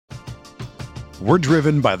We're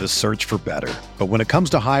driven by the search for better. But when it comes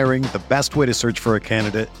to hiring, the best way to search for a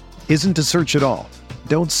candidate isn't to search at all.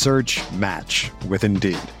 Don't search, match with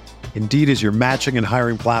Indeed. Indeed is your matching and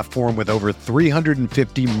hiring platform with over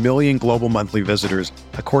 350 million global monthly visitors,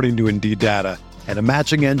 according to Indeed data, and a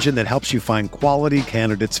matching engine that helps you find quality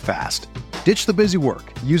candidates fast. Ditch the busy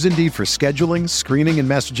work. Use Indeed for scheduling, screening, and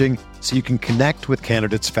messaging so you can connect with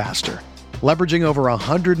candidates faster. Leveraging over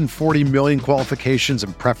 140 million qualifications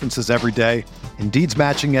and preferences every day, Indeed's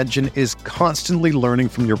matching engine is constantly learning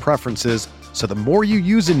from your preferences, so the more you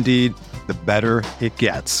use Indeed, the better it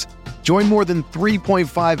gets. Join more than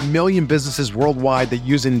 3.5 million businesses worldwide that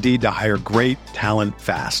use Indeed to hire great talent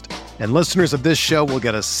fast. And listeners of this show will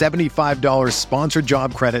get a $75 sponsored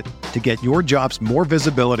job credit to get your jobs more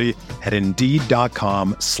visibility at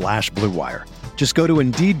Indeed.com/Blue Wire. Just go to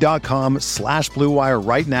Indeed.com/Blue Wire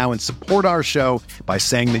right now and support our show by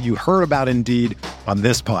saying that you heard about Indeed on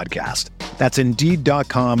this podcast. That's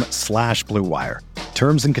Indeed.com/Blue Wire.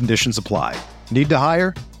 Terms and conditions apply. Need to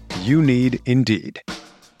hire? You need Indeed.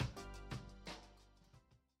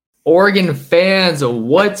 Oregon fans,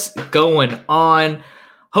 what's going on?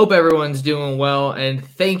 Hope everyone's doing well, and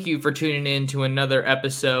thank you for tuning in to another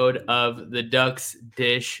episode of the Ducks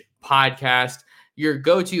Dish podcast, your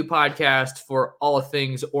go-to podcast for all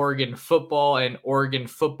things Oregon football and Oregon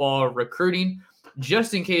football recruiting.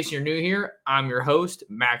 Just in case you're new here, I'm your host,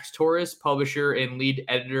 Max Torres, publisher and lead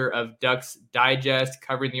editor of Ducks Digest,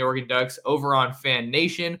 covering the Oregon Ducks over on Fan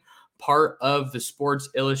Nation, part of the Sports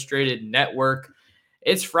Illustrated Network.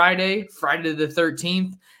 It's Friday the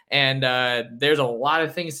 13th, and there's a lot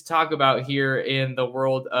of things to talk about here in the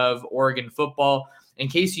world of Oregon football. In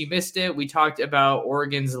case you missed it, we talked about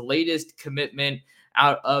Oregon's latest commitment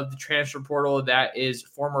out of the transfer portal. That is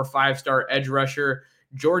former five-star edge rusher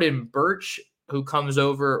Jordan Burch, who comes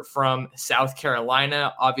over from South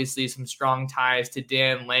Carolina. Obviously, some strong ties to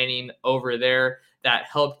Dan Lanning over there that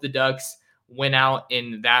helped the Ducks win out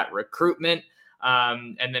in that recruitment.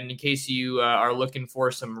 And then in case you are looking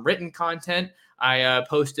for some written content, I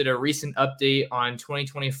posted a recent update on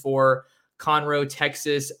 2024 Conroe,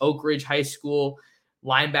 Texas, Oak Ridge High School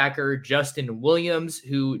linebacker Justin Williams,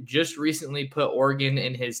 who just recently put Oregon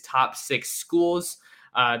in his top 6 schools.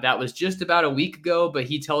 That was just about a week ago, but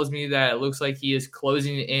he tells me that it looks like he is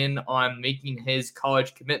closing in on making his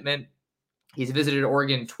college commitment. He's visited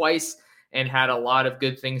Oregon twice and had a lot of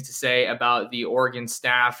good things to say about the Oregon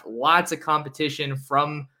staff. Lots of competition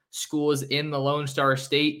from schools in the Lone Star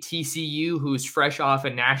State. TCU, who's fresh off a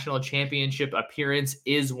national championship appearance,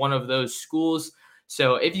 is one of those schools.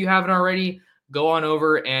 So if you haven't already, go on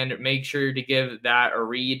over and make sure to give that a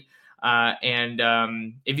read. And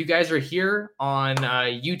if you guys are here on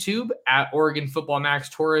YouTube, at Oregon Football Max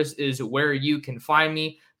Torres is where you can find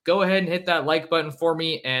me. Go ahead and hit that like button for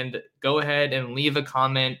me and go ahead and leave a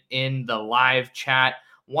comment in the live chat.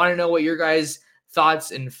 Want to know what your guys' thoughts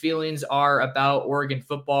and feelings are about Oregon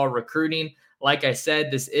football recruiting. Like I said,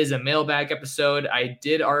 this is a mailbag episode. I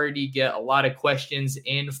did already get a lot of questions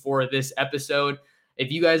in for this episode.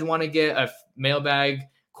 If you guys want to get a mailbag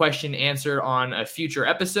question answered on a future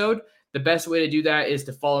episode, the best way to do that is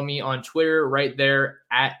to follow me on Twitter right there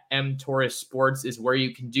at mtorresports is where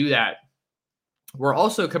you can do that. We're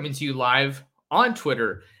also coming to you live on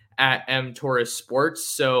Twitter at mtorresports.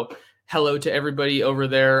 So hello to everybody over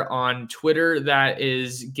there on Twitter that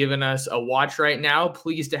is giving us a watch right now.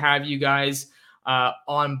 Pleased to have you guys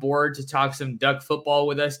on board to talk some Duck football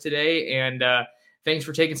with us today. And thanks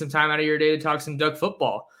for taking some time out of your day to talk some Duck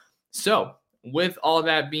football. So with all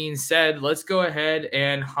that being said, let's go ahead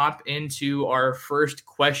and hop into our first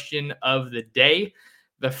question of the day.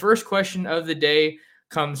 The first question of the day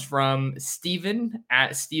comes from Steven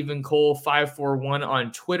at Stephen Cole 541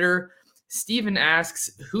 on Twitter. Steven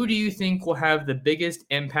asks, who do you think will have the biggest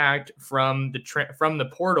impact from the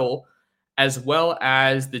portal as well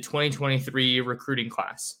as the 2023 recruiting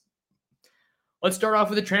class? Let's start off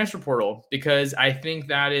with the transfer portal because I think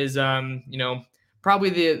that is,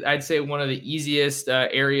 probably I'd say one of the easiest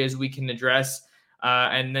areas we can address.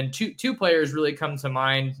 And then two players really come to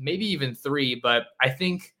mind, maybe even 3, but I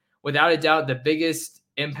think without a doubt, the biggest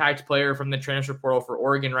impact player from the transfer portal for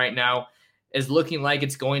Oregon right now is looking like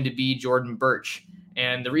it's going to be Jordan Burch.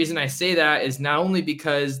 And the reason I say that is not only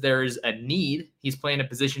because there's a need, he's playing a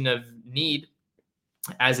position of need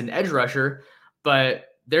as an edge rusher, but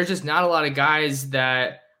there's just not a lot of guys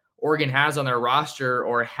that Oregon has on their roster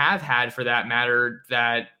or have had for that matter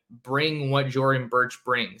that bring what Jordan Burch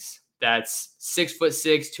brings. That's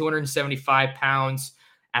 6'6", 275 pounds,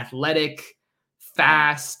 athletic,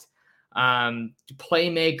 fast,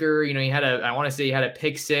 playmaker. He had a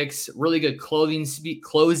pick six, really good closing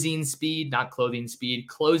speed.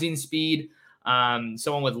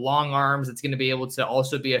 Someone with long arms that's going to be able to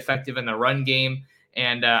also be effective in the run game.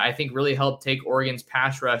 And I think really helped take Oregon's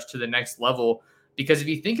pass rush to the next level. Because if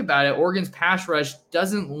you think about it, Oregon's pass rush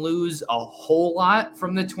doesn't lose a whole lot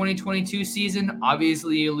from the 2022 season.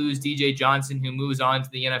 Obviously, you lose DJ Johnson, who moves on to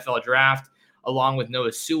the NFL draft, along with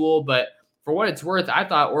Noah Sewell. But for what it's worth, I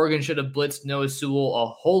thought Oregon should have blitzed Noah Sewell a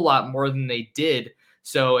whole lot more than they did.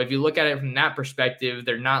 So if you look at it from that perspective,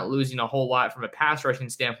 they're not losing a whole lot from a pass rushing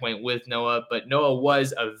standpoint with Noah. But Noah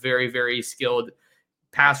was a very, very skilled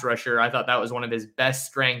pass rusher. I thought that was one of his best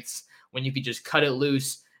strengths, when you could just cut it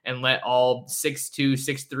loose and let all 6'2",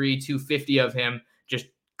 6'3", 250 of him just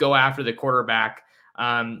go after the quarterback.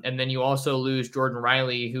 And then you also lose Jordan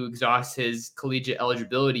Riley, who exhausts his collegiate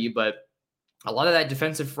eligibility. But a lot of that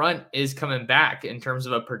defensive front is coming back in terms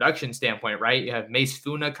of a production standpoint, right? You have Mace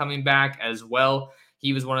Funa coming back as well.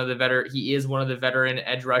 He is one of the veteran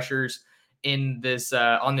edge rushers in this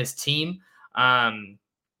on this team.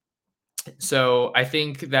 So I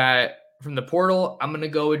think that from the portal, I'm going to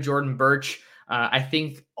go with Jordan Burch. I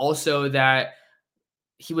think also that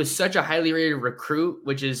he was such a highly rated recruit,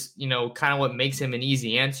 which is, kind of what makes him an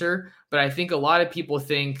easy answer. But I think a lot of people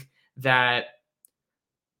think that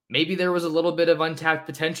maybe there was a little bit of untapped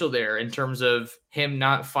potential there in terms of him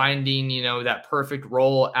not finding, that perfect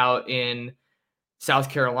role out in South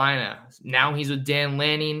Carolina. Now he's with Dan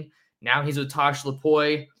Lanning. Now he's with Tosh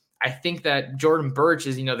Lupoi. I think that Jordan Burch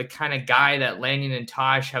is, the kind of guy that Lanning and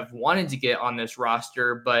Tosh have wanted to get on this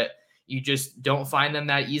roster, but you just don't find them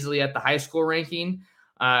that easily at the high school ranking,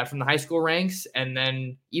 from the high school ranks. And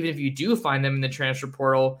then even if you do find them in the transfer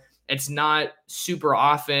portal, it's not super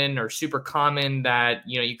often or super common that,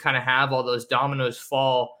 you kind of have all those dominoes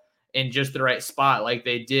fall in just the right spot, like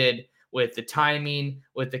they did with the timing,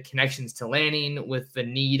 with the connections to Lanning, with the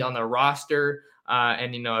need on the roster,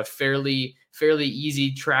 and, a fairly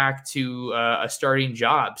easy track to a starting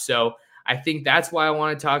job. So I think that's why I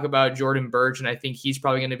want to talk about Jordan Burch, and I think he's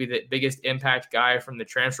probably going to be the biggest impact guy from the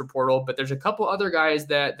transfer portal. But there's a couple other guys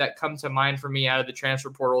that come to mind for me out of the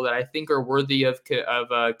transfer portal that I think are worthy of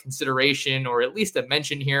consideration, or at least a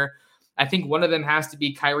mention here. I think one of them has to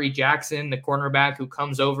be Kyrie Jackson, the cornerback who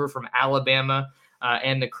comes over from Alabama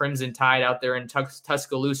and the Crimson Tide out there in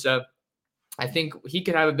Tuscaloosa. I think he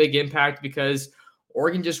could have a big impact because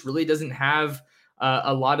Oregon just really doesn't have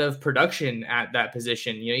a lot of production at that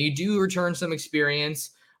position. You do return some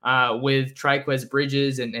experience with Triquez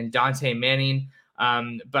Bridges and Dante Manning.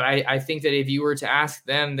 But I think that if you were to ask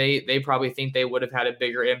them, they probably think they would have had a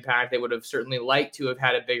bigger impact. They would have certainly liked to have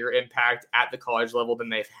had a bigger impact at the college level than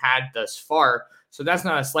they've had thus far. So that's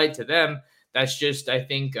not a slight to them. That's just, I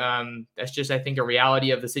think, a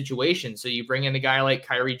reality of the situation. So you bring in a guy like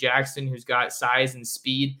Kyrie Jackson, who's got size and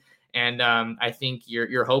speed. And I think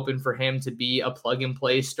you're hoping for him to be a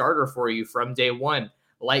plug-and-play starter for you from day one,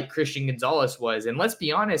 like Christian Gonzalez was. And let's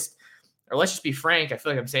be honest, or let's just be frank. I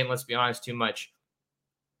feel like I'm saying let's be honest too much.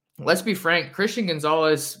 Let's be frank. Christian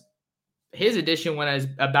Gonzalez, his addition went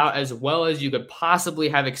about as well as you could possibly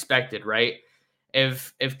have expected, right?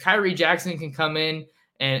 If Kyrie Jackson can come in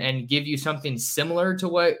and give you something similar to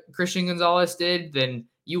what Christian Gonzalez did, then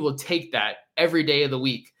you will take that every day of the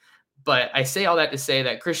week. But I say all that to say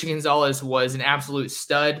that Christian Gonzalez was an absolute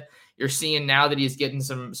stud. You're seeing now that he's getting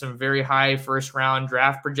some very high first-round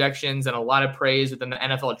draft projections and a lot of praise within the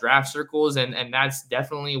NFL draft circles, and that's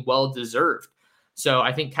definitely well-deserved. So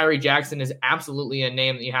I think Kyrie Jackson is absolutely a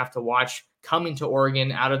name that you have to watch coming to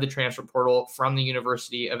Oregon out of the transfer portal from the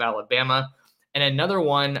University of Alabama. And another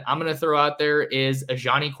one I'm going to throw out there is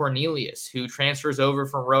Ajani Cornelius, who transfers over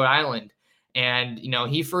from Rhode Island. And,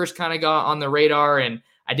 he first kind of got on the radar, and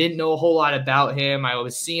I didn't know a whole lot about him. I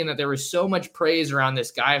was seeing that there was so much praise around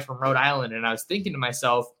this guy from Rhode Island. And I was thinking to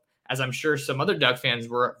myself, as I'm sure some other Duck fans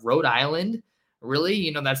were, Rhode Island?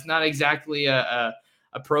 Really? That's not exactly a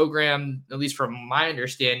program, at least from my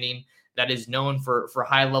understanding, that is known for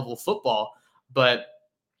high-level football. But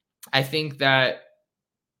I think that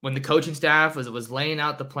when the coaching staff was laying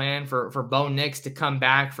out the plan for Bo Nix to come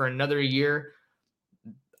back for another year,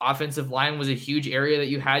 offensive line was a huge area that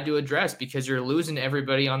you had to address because you're losing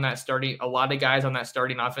everybody on that a lot of guys on that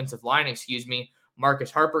starting offensive line, Marcus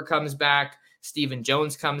Harper comes back, Stephen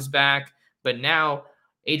Jones comes back, but now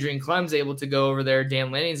Adrian Clem's able to go over there, Dan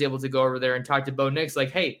Lanning's able to go over there and talk to Bo Nix like,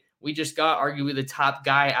 hey, we just got arguably the top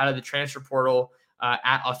guy out of the transfer portal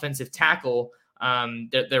at offensive tackle.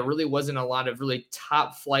 There really wasn't a lot of really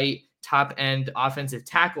top flight, top end offensive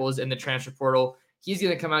tackles in the transfer portal. He's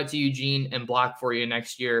going to come out to Eugene and block for you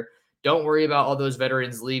next year. Don't worry about all those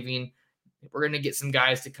veterans leaving. we're going to get some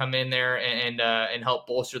guys to come in there and help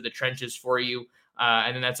bolster the trenches for you.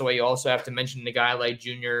 And then that's the way you also have to mention the guy like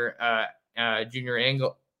Junior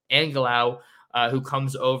Angilau, who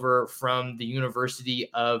comes over from the University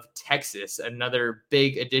of Texas, another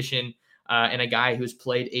big addition, and a guy who's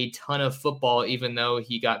played a ton of football, even though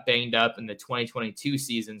he got banged up in the 2022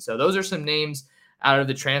 season. So those are some names out of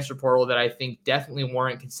the transfer portal that I think definitely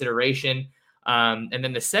warrant consideration. And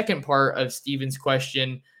then the second part of Steven's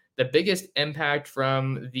question, the biggest impact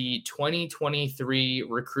from the 2023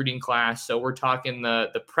 recruiting class. So we're talking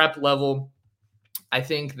the prep level. I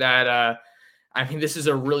think that this is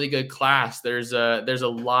a really good class. There's a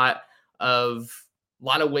lot of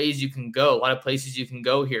ways you can go, a lot of places you can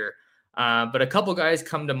go here. But a couple guys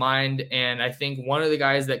come to mind, and I think one of the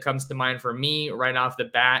guys that comes to mind for me right off the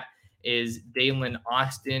bat is Daylen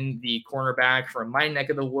Austin, the cornerback from my neck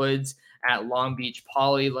of the woods at Long Beach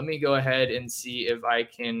Poly. Let me go ahead and see if I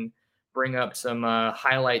can bring up some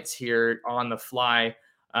highlights here on the fly,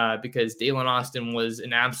 because Daylen Austin was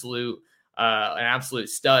an absolute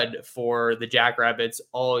stud for the Jackrabbits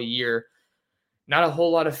all year. Not a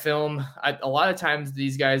whole lot of film. A lot of times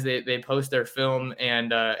these guys, they post their film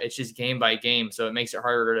and it's just game by game. So it makes it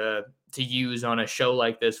harder to use on a show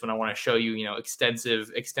like this when I want to show you, extensive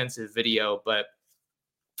video. But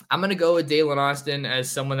I'm going to go with Daylen Austin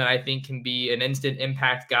as someone that I think can be an instant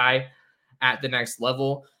impact guy at the next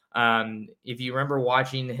level. If you remember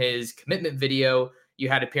watching his commitment video, you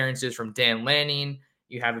had appearances from Dan Lanning.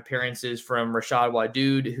 You have appearances from Rashad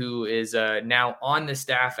Wadood, who is now on the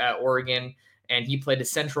staff at Oregon, and he played a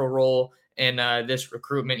central role in this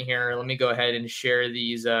recruitment here. Let me go ahead and share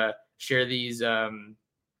the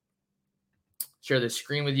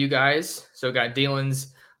screen with you guys. So got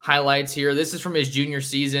Daylen's highlights here. This is from his junior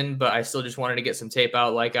season, but I still just wanted to get some tape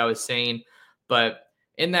out, like I was saying. But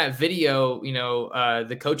in that video,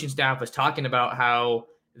 the coaching staff was talking about how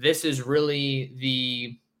this is really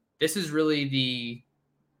the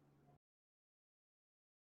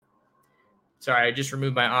sorry, I just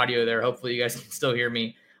removed my audio there. Hopefully you guys can still hear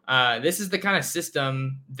me. This is the kind of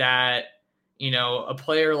system that, a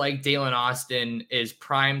player like Daylen Austin is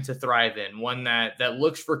primed to thrive in. One that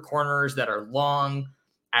looks for corners that are long,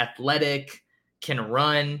 athletic, can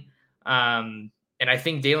run. And I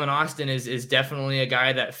think Daylen Austin is definitely a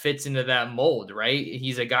guy that fits into that mold, right?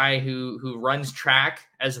 He's a guy who runs track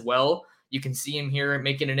as well. You can see him here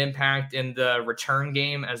making an impact in the return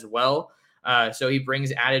game as well. So he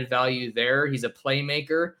brings added value there. He's a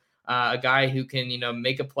playmaker, a guy who can,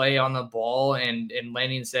 make a play on the ball. And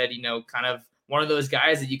Lanning said, kind of one of those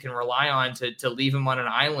guys that you can rely on to leave him on an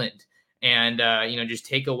island and, just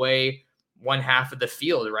take away one half of the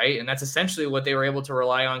field, right? And that's essentially what they were able to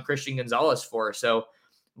rely on Christian Gonzalez for. So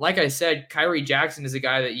like I said, Kyrie Jackson is a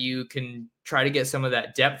guy that you can try to get some of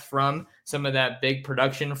that depth from, some of that big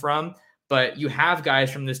production from, but you have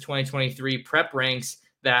guys from this 2023 prep ranks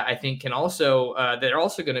that I think can also, they're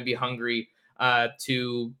also going to be hungry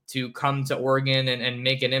to come to Oregon and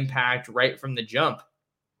make an impact right from the jump.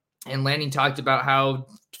 And Lanning talked about how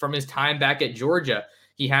from his time back at Georgia,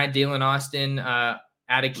 he had Daylen Austin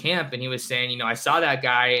at a camp, and he was saying, I saw that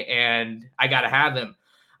guy and I got to have him.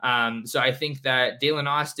 So I think that Daylen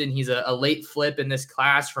Austin, he's a late flip in this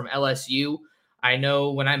class from LSU. I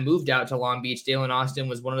know when I moved out to Long Beach, Daylen Austin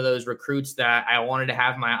was one of those recruits that I wanted to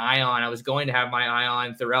have my eye on. I was going to have my eye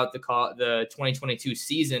on throughout the 2022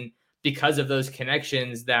 season because of those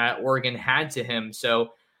connections that Oregon had to him.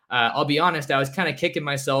 So I'll be honest, I was kind of kicking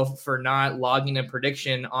myself for not logging a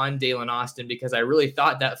prediction on Daylen Austin because I really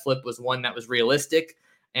thought that flip was one that was realistic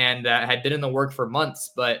and had been in the work for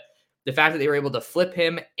months. But the fact that they were able to flip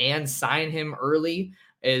him and sign him early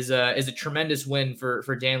is a tremendous win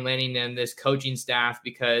for Dan Lanning and this coaching staff,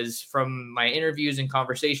 because from my interviews and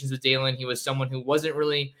conversations with Daylen, he was someone who wasn't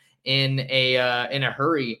really in a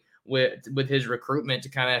hurry with his recruitment to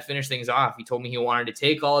kind of finish things off. He told me he wanted to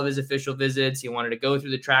take all of his official visits. He wanted to go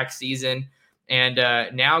through the track season. And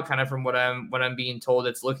now kind of from what I'm being told,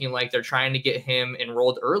 it's looking like they're trying to get him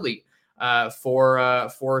enrolled early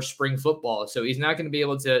for spring football. So he's not going to be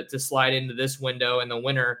able to slide into this window in the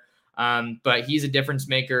winter. But he's a difference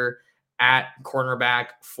maker at cornerback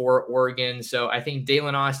for Oregon. So I think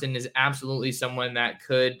Daylen Austin is absolutely someone that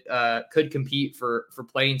could compete for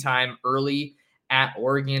playing time early at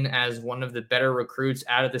Oregon as one of the better recruits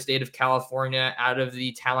out of the state of California, out of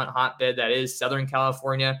the talent hotbed that is Southern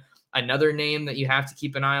California. Another name that you have to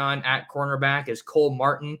keep an eye on at cornerback is Cole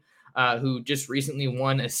Martin, who just recently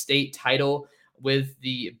won a state title with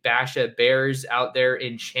the Basha Bears out there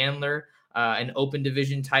in Chandler. An open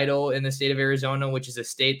division title in the state of Arizona, which is a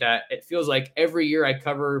state that it feels like every year I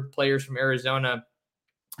cover players from Arizona,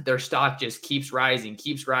 their stock just keeps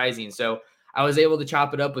rising. So I was able to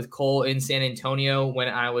chop it up with Cole in San Antonio when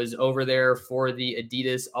I was over there for the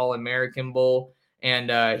Adidas All-American Bowl,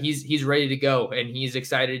 and he's ready to go, and he's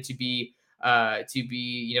excited to be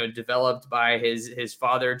developed by his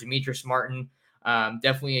father, Demetrius Martin.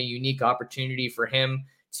 Definitely a unique opportunity for him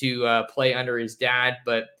to play under his dad,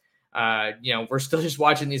 but we're still just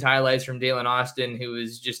watching these highlights from Daylen Austin, who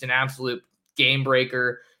is just an absolute game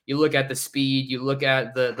breaker. You look at the speed, you look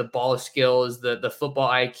at the ball skills, the football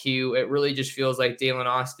IQ. It really just feels like Daylen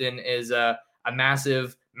Austin is a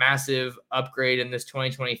massive upgrade in this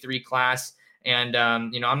 2023 class. And,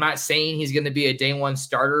 I'm not saying he's going to be a day one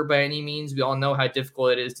starter by any means. We all know how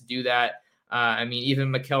difficult it is to do that.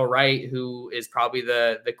 Even Mykael Wright, who is probably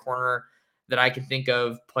the corner that I can think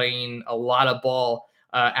of playing a lot of ball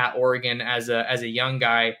at Oregon as a young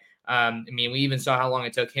guy. We even saw how long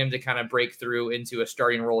it took him to kind of break through into a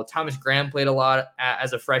starting role. Thomas Graham played a lot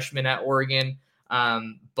as a freshman at Oregon,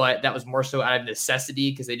 but that was more so out of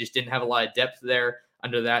necessity because they just didn't have a lot of depth there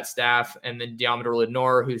under that staff. And then Deommodore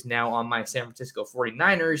Lenoir, who's now on my San Francisco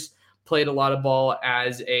 49ers, played a lot of ball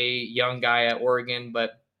as a young guy at Oregon.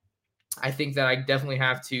 But I think that I definitely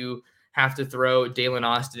have to throw Daylen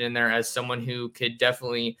Austin in there as someone who could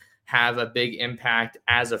definitely have a big impact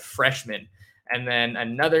as a freshman. And then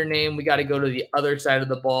another name, we got to go to the other side of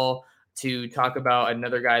the ball to talk about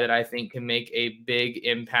another guy that I think can make a big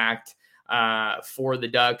impact for the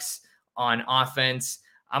Ducks on offense.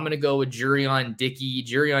 I'm going to go with Jurion Dickey.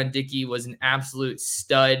 Jurion Dickey was an absolute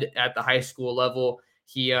stud at the high school level.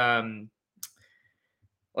 He, at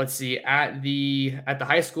the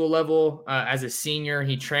high school level, as a senior,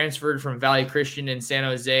 he transferred from Valley Christian in San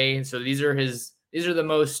Jose. So these are the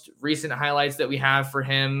most recent highlights that we have for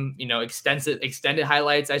him, extended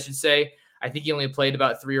highlights, I should say. I think he only played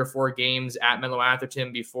about 3 or 4 games at Menlo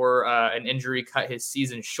Atherton before an injury cut his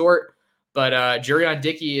season short. But Jurion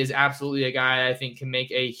Dickey is absolutely a guy I think can make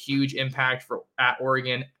a huge impact at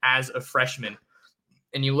Oregon as a freshman.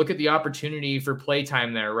 And you look at the opportunity for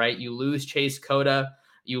playtime there, right? You lose Chase Cota,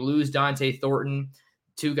 you lose Dante Thornton,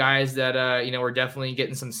 2 guys that were definitely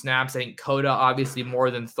getting some snaps. I think Cota obviously more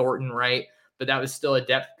than Thornton, right? But that was still a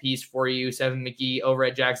depth piece for you. Seven McGee over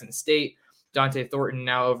at Jackson State, Dante Thornton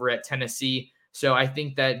now over at Tennessee. So I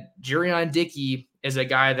think that Jurion Dickey is a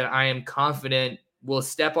guy that I am confident will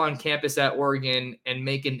step on campus at Oregon and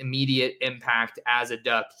make an immediate impact as a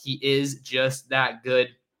Duck. He is just that good.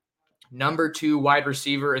 Number 2 wide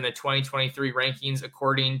receiver in the 2023 rankings,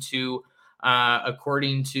 according to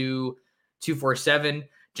 247.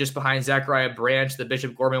 Just behind Zachariah Branch, the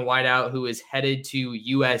Bishop Gorman wideout, who is headed to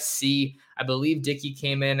USC. I believe Dickey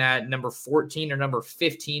came in at number 14 or number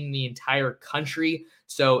 15 in the entire country.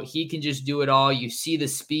 So he can just do it all. You see the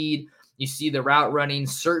speed, you see the route running,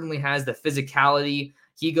 certainly has the physicality.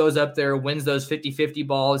 He goes up there, wins those 50-50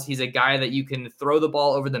 balls. He's a guy that you can throw the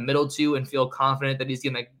ball over the middle to and feel confident that he's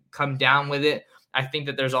going to come down with it. I think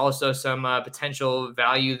that there's also some potential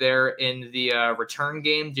value there in the return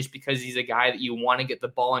game just because he's a guy that you want to get the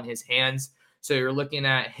ball in his hands. So you're looking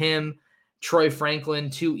at him, Troy Franklin,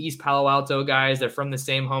 2 East Palo Alto guys. They're from the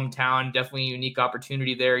same hometown. Definitely a unique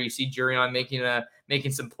opportunity there. You see Jurion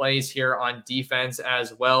making some plays here on defense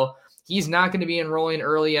as well. He's not going to be enrolling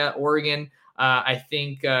early at Oregon. I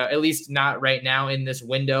think at least not right now in this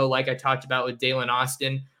window, like I talked about with Daylen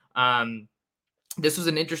Austin. This was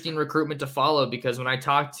an interesting recruitment to follow because when I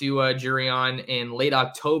talked to Jurion in late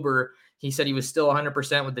October, he said he was still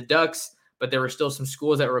 100% with the Ducks, but there were still some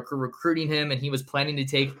schools that were recruiting him, and he was planning to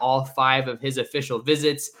take all 5 of his official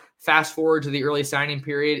visits. Fast forward to the early signing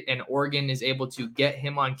period, and Oregon is able to get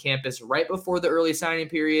him on campus right before the early signing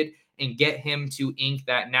period and get him to ink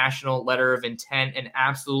that national letter of intent. An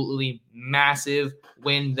absolutely massive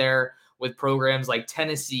win there with programs like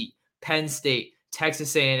Tennessee, Penn State,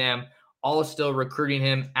 Texas A&M, all still recruiting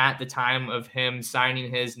him at the time of him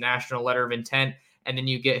signing his national letter of intent. And then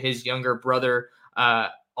you get his younger brother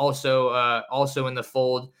also in the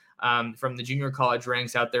fold from the junior college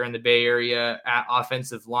ranks out there in the Bay Area at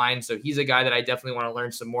offensive line. So he's a guy that I definitely want to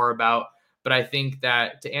learn some more about. But I think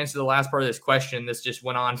that to answer the last part of this question, this just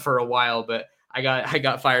went on for a while, but I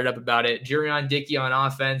got fired up about it. Jurion Dickey on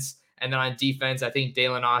offense, and then on defense, I think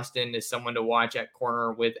Daylen Austin is someone to watch at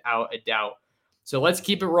corner without a doubt. So let's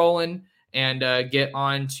keep it rolling and get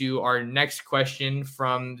on to our next question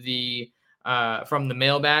from the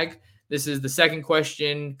mailbag. This is the second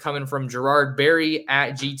question coming from Gerard Berry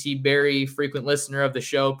at GT Berry, frequent listener of the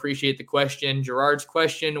show. Appreciate the question. Gerard's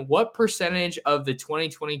question: what percentage of the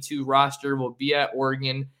 2022 roster will be at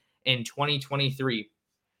Oregon in 2023?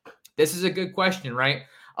 This is a good question, right?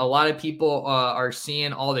 A lot of people are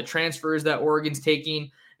seeing all the transfers that Oregon's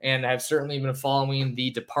taking, and have certainly been following the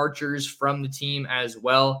departures from the team as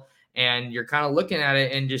well. And you're kind of looking at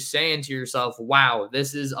it and just saying to yourself, wow,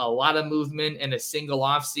 this is a lot of movement in a single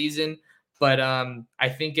off season. But I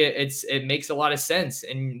think it makes a lot of sense,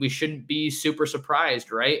 and we shouldn't be super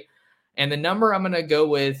surprised, right? And the number I'm going to go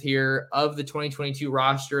with here of the 2022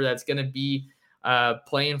 roster that's going to be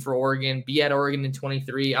playing for Oregon, be at Oregon in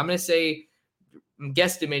 23, I'm going to say, I'm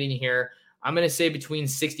guesstimating here, I'm going to say between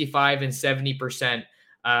 65 and 70%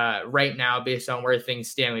 right now based on where things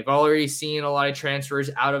stand. We've already seen a lot of transfers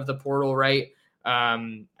out of the portal, right?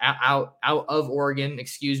 Out of Oregon,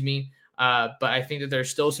 excuse me. But I think that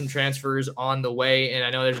there's still some transfers on the way. And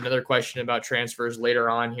I know there's another question about transfers later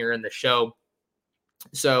on here in the show.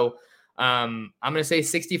 So I'm going to say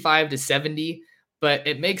 65 to 70, but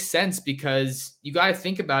it makes sense because you got to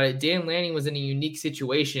think about it. Dan Lanning was in a unique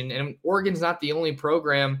situation, and Oregon's not the only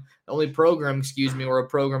program, or a program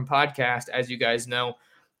podcast, as you guys know.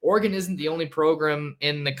 Oregon isn't the only program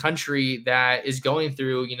in the country that is going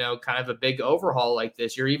through, kind of a big overhaul like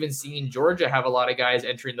this. You're even seeing Georgia have a lot of guys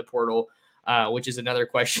entering the portal, which is another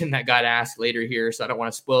question that got asked later here, so I don't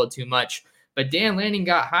want to spoil it too much. But Dan Lanning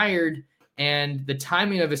got hired, and the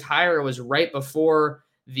timing of his hire was right before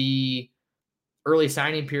the early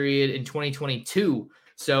signing period in 2022.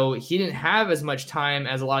 So he didn't have as much time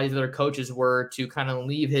as a lot of these other coaches were to kind of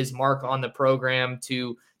leave his mark on the program,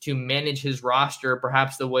 to manage his roster,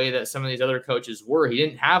 perhaps the way that some of these other coaches were. He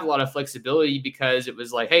didn't have a lot of flexibility because it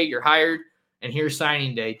was like, hey, you're hired and here's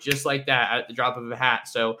signing day, just like that at the drop of a hat.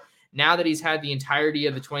 So now that he's had the entirety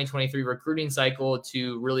of the 2023 recruiting cycle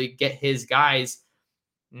to really get his guys,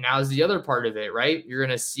 now's the other part of it, right? You're going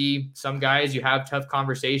to see some guys you have tough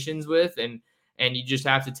conversations with, and you just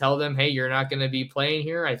have to tell them, hey, you're not going to be playing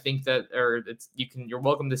here. I think that, you're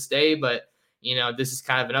welcome to stay, but this is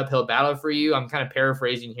kind of an uphill battle for you. I'm kind of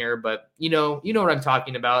paraphrasing here, but you know what I'm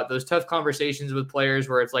talking about. Those tough conversations with players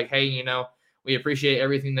where it's like, hey, we appreciate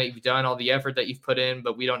everything that you've done, all the effort that you've put in,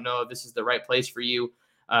 but we don't know if this is the right place for you.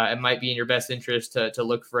 It might be in your best interest to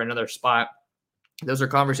look for another spot. Those are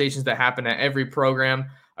conversations that happen at every program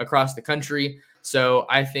across the country. So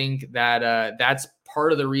I think that that's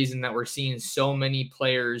part of the reason that we're seeing so many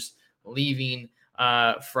players leaving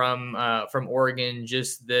from Oregon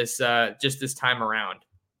just this time around.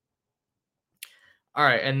 All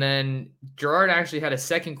right, and then Gerard actually had a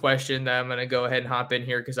second question that I'm going to go ahead and hop in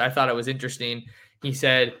here because I thought it was interesting. He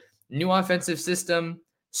said, "New offensive system,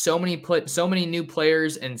 so many new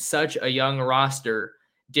players, and such a young roster.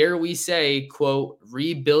 Dare we say, quote,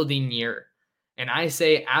 rebuilding year?" And I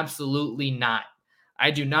say absolutely not. I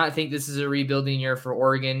do not think this is a rebuilding year for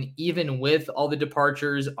Oregon, even with all the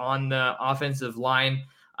departures on the offensive line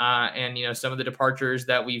and some of the departures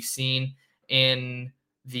that we've seen in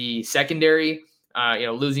the secondary.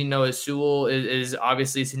 Losing Noah Sewell is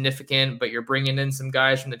obviously significant, but you're bringing in some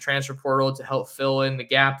guys from the transfer portal to help fill in the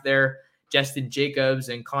gap there. Justin Jacobs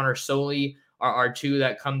and Connor Soley are two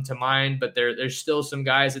that come to mind, but there's still some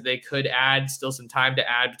guys that they could add, still some time to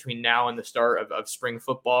add between now and the start of spring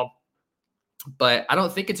football. But I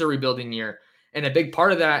don't think it's a rebuilding year. And a big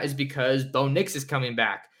part of that is because Bo Nix is coming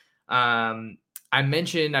back.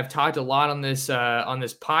 I've talked a lot on this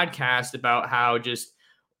podcast about how just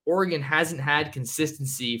Oregon hasn't had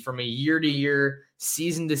consistency from a year-to-year,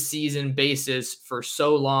 season-to-season basis for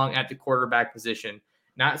so long at the quarterback position.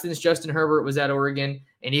 Not since Justin Herbert was at Oregon.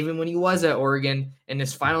 And even when he was at Oregon in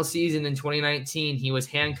his final season in 2019, he was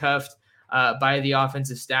handcuffed by the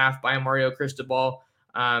offensive staff, by Mario Cristobal.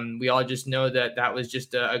 We all just know that was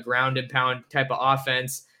just a ground and pound type of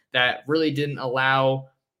offense that really didn't allow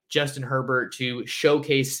Justin Herbert to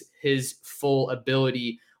showcase his full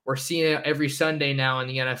ability. We're seeing it every Sunday now in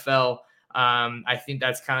the NFL. I think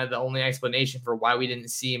that's kind of the only explanation for why we didn't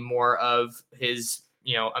see more of his,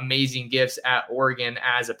 amazing gifts at Oregon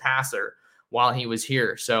as a passer while he was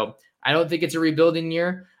here. So I don't think it's a rebuilding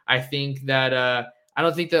year. I think that I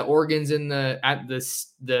don't think that Oregon's at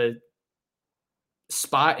the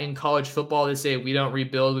spot in college football to say we don't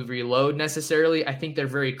rebuild, we reload necessarily. I think they're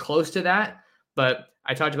very close to that. But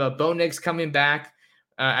I talked about Bo Nix coming back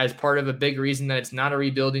as part of a big reason that it's not a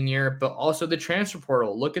rebuilding year, but also the transfer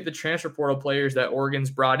portal. Look at the transfer portal players that Oregon's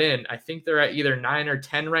brought in. I think they're at either 9 or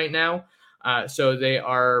 10 right now. So they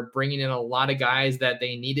are bringing in a lot of guys that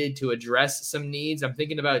they needed to address some needs. I'm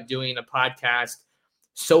thinking about doing a podcast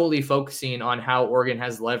solely focusing on how Oregon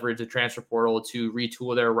has leveraged the transfer portal to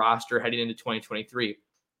retool their roster heading into 2023.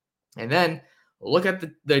 And then look at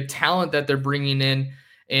the talent that they're bringing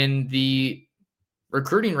in the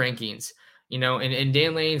recruiting rankings. in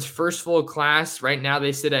Dan Lane's first full class, right now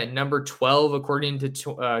they sit at number 12 according to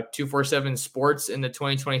 247 Sports in the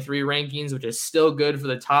 2023 rankings, which is still good for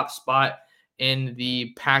the top spot in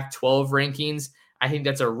the Pac-12 rankings. I think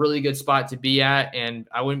that's a really good spot to be at, and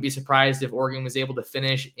I wouldn't be surprised if Oregon was able to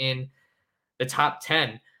finish in the top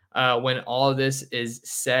 10 when all of this is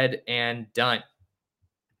said and done.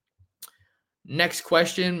 Next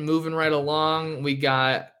question, moving right along, we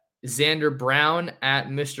got Xander Brown at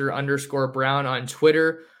Mr_Brown on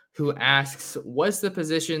Twitter, who asks, what's the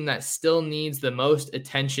position that still needs the most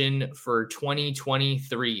attention for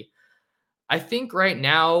 2023? I think right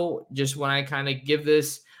now, just when I kind of give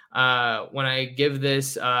this,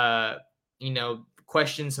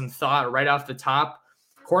 question some thought right off the top,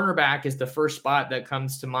 cornerback is the first spot that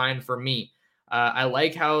comes to mind for me. I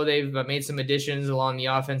like how they've made some additions along the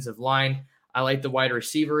offensive line. I like the wide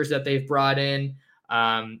receivers that they've brought in.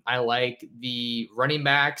 I like the running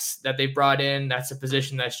backs that they've brought in. That's a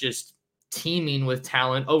position that's just teeming with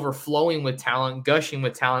talent, overflowing with talent, gushing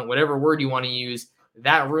with talent, whatever word you want to use.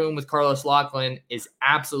 That room with Carlos Locklin is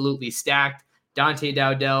absolutely stacked. Dante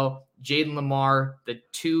Dowdell, Jaden Lamar, the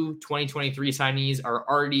two 2023 signees are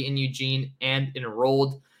already in Eugene and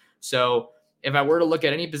enrolled. So if I were to look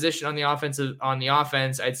at any position on the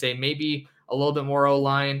offense, I'd say maybe a little bit more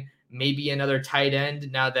O-line, maybe another tight end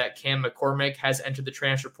now that Cam McCormick has entered the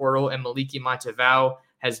transfer portal and Maliki Matavao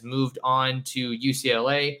has moved on to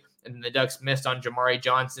UCLA. And the Ducks missed on Jamari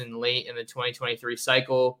Johnson late in the 2023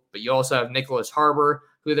 cycle. But you also have Nicholas Harbor,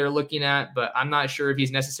 who they're looking at, but I'm not sure if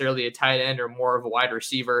he's necessarily a tight end or more of a wide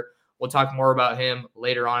receiver. We'll talk more about him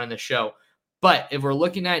later on in the show. But if we're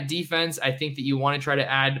looking at defense, I think that you want to try to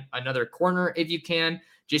add another corner if you can,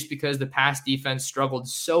 just because the pass defense struggled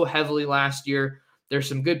so heavily last year. There's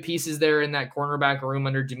some good pieces there in that cornerback room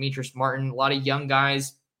under Demetrius Martin. A lot of young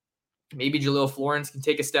guys. Maybe Jaleel Florence can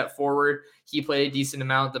take a step forward. He played a decent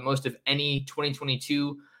amount, the most of any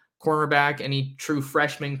 2022 cornerback, any true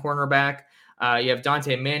freshman cornerback. You have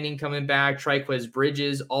Dante Manning coming back, Triquez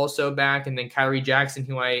Bridges also back, and then Kyrie Jackson,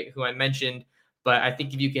 who I mentioned. But I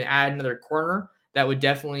think if you can add another corner, that would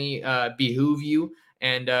definitely behoove you.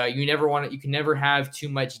 And you can never have too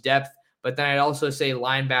much depth. But then I'd also say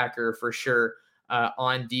linebacker for sure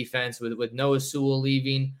on defense with Noah Sewell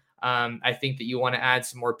leaving. I think that you want to add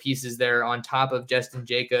some more pieces there on top of Justin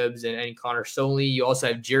Jacobs and Connor Soley. You also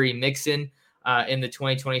have Jerry Mixon in the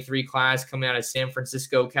 2023 class coming out of San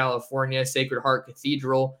Francisco, California, Sacred Heart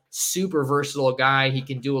Cathedral. Super versatile guy. He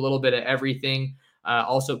can do a little bit of everything.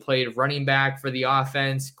 Also played running back for the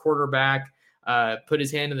offense, quarterback, put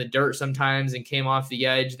his hand in the dirt sometimes and came off the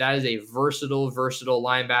edge. That is a versatile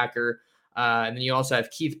linebacker. And then you also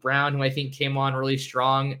have Keith Brown, who I think came on really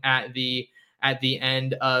strong at the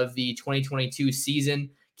end of the 2022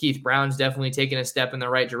 season. Keith Brown's definitely taken a step in the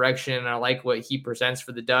right direction, and I like what he presents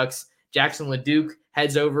for the Ducks. Jackson LeDuc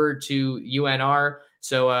heads over to UNR,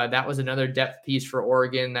 so that was another depth piece for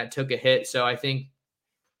Oregon that took a hit. So I think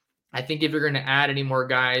if you're going to add any more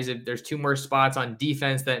guys, if there's two more spots on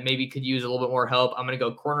defense that maybe could use a little bit more help, I'm going to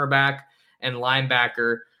go cornerback and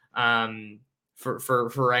linebacker for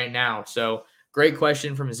right now. So great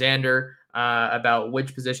question from Xander about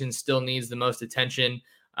which position still needs the most attention.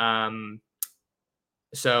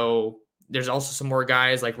 So there's also some more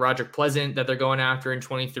guys like Roderick Pleasant that they're going after in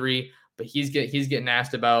 23, but he's getting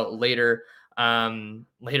asked about later on.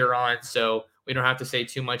 So we don't have to say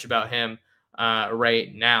too much about him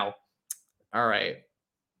right now. All right.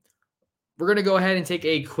 We're going to go ahead and take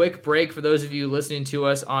a quick break for those of you listening to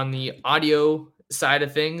us on the audio side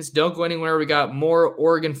of things. Don't go anywhere. We got more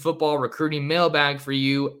Oregon football recruiting mailbag for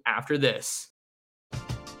you after this.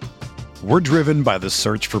 We're driven by the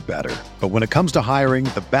search for better. But when it comes to hiring,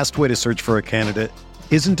 the best way to search for a candidate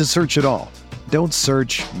isn't to search at all. Don't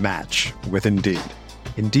search, match with Indeed.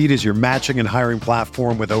 Indeed is your matching and hiring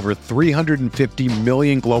platform with over 350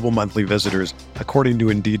 million global monthly visitors, according to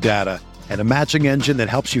Indeed data, and a matching engine that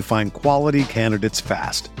helps you find quality candidates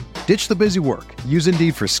fast. Ditch the busy work. Use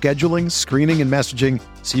Indeed for scheduling, screening, and messaging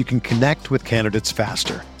so you can connect with candidates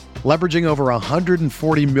faster. Leveraging over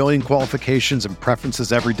 140 million qualifications and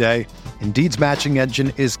preferences every day, Indeed's matching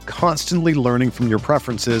engine is constantly learning from your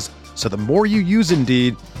preferences, so the more you use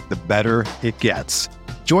Indeed, the better it gets.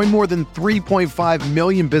 Join more than 3.5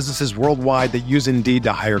 million businesses worldwide that use Indeed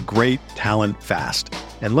to hire great talent fast.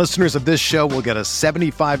 And listeners of this show will get a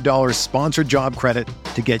 $75 sponsored job credit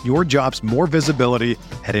to get your jobs more visibility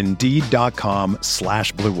at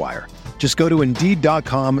Indeed.com/Blue Wire. Just go to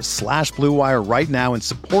Indeed.com/Blue Wire right now and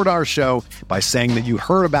support our show by saying that you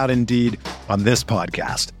heard about Indeed on this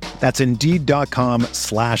podcast. That's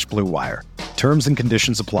Indeed.com/Blue Wire. Terms and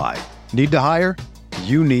conditions apply. Need to hire?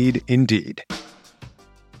 you need Indeed.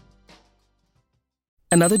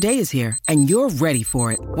 Another day is here, and you're ready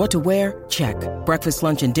for it. What to wear? Check. Breakfast,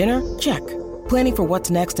 lunch, and dinner? Check. Planning for what's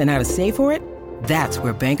next and how to save for it? That's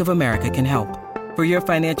where Bank of America can help. For your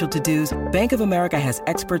financial to-dos, Bank of America has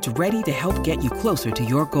experts ready to help get you closer to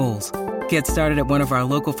your goals. Get started at one of our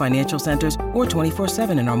local financial centers or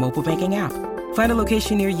 24/7 in our mobile banking app. Find a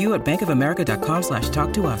location near you at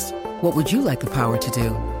bankofamerica.com/talktous. What would you like the power to do?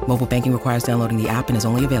 Mobile banking requires downloading the app and is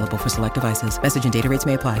only available for select devices. Message and data rates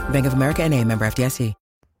may apply. Bank of America N.A., member FDIC.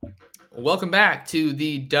 Welcome back to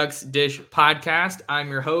the Ducks Dish podcast. I'm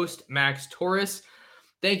your host, Max Torres.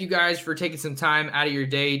 Thank you guys for taking some time out of your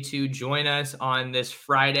day to join us on this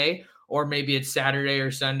Friday, or maybe it's Saturday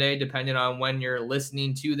or Sunday, depending on when you're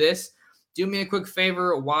listening to this. Do me a quick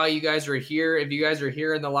favor while you guys are here. If you guys are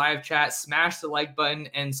here in the live chat, smash the like button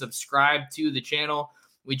and subscribe to the channel.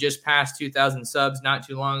 We just passed 2,000 subs not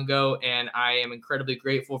too long ago, and I am incredibly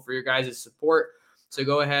grateful for your guys' support. So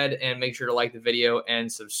go ahead and make sure to like the video and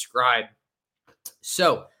subscribe.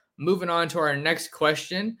 So moving on to our next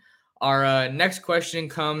question. Our next question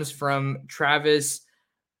comes from Travis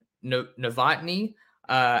Novotny,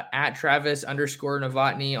 at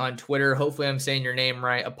Travis_Novotny on Twitter. Hopefully I'm saying your name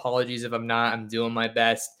right. Apologies if I'm not. I'm doing my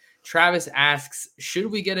best. Travis asks, should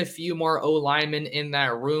we get a few more O-linemen in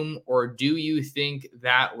that room, or do you think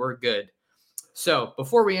that we're good? So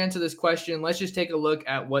before we answer this question, let's just take a look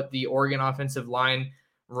at what the Oregon offensive line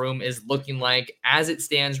room is looking like as it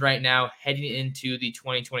stands right now, heading into the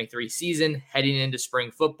 2023 season, heading into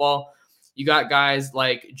spring football. You got guys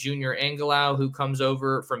like Junior Angilau, who comes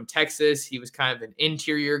over from Texas. He was kind of an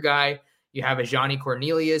interior guy. You have a Johnny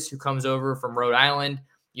Cornelius, who comes over from Rhode Island.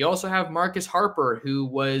 You also have Marcus Harper, who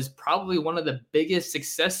was probably one of the biggest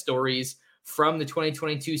success stories from the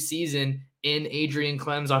 2022 season in Adrian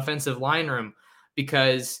Clem's offensive line room,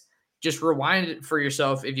 because just rewind it for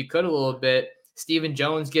yourself, if you could, a little bit. Stephen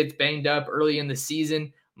Jones gets banged up early in the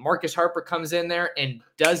season. Marcus Harper comes in there and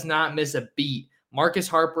does not miss a beat. Marcus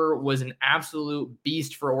Harper was an absolute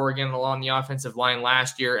beast for Oregon along the offensive line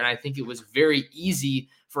last year, and I think it was very easy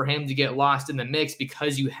for him to get lost in the mix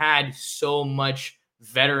because you had so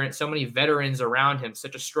many veterans around him,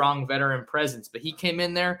 such a strong veteran presence. But he came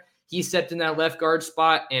in there, he stepped in that left guard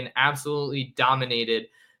spot and absolutely dominated.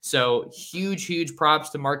 So huge props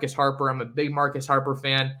to Marcus Harper. I'm a big Marcus Harper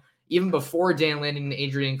fan. Even before Dan Lanning and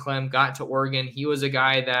Adrian Clem got to Oregon, he was a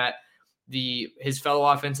guy that his fellow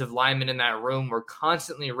offensive linemen in that room were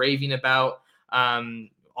constantly raving about.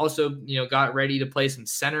 Also, got ready to play some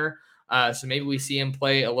center. So maybe we see him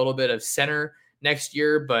play a little bit of center next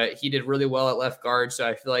year, but he did really well at left guard. So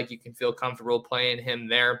I feel like you can feel comfortable playing him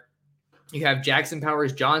there. You have Jackson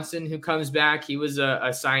Powers Johnson, who comes back. He was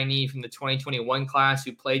a signee from the 2021 class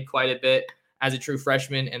who played quite a bit as a true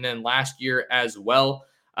freshman, and then last year as well.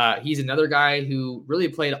 He's another guy who really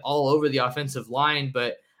played all over the offensive line,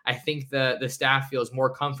 but I think the staff feels more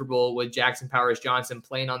comfortable with Jackson Powers Johnson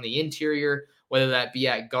playing on the interior, whether that be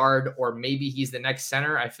at guard or maybe he's the next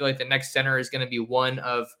center. I feel like the next center is going to be one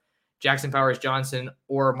of Jackson Powers Johnson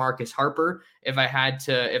or Marcus Harper. If I had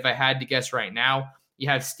to guess right now, you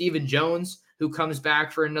have Stephen Jones, who comes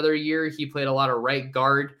back for another year. He played a lot of right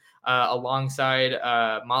guard alongside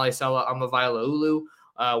Malisala Amavailaulu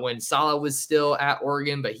when Sala was still at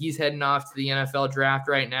Oregon, but he's heading off to the NFL draft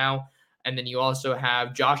right now. And then you also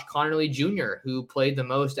have Josh Conerly Jr., who played the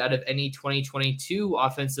most out of any 2022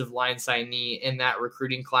 offensive line signee in that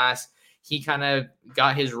recruiting class. He kind of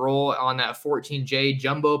got his role on that 14J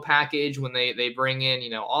jumbo package when they bring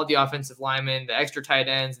in, all the offensive linemen, the extra tight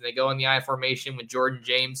ends, and they go in the I formation with Jordan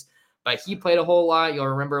James. But he played a whole lot. You'll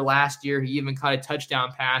remember last year, he even caught a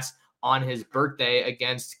touchdown pass on his birthday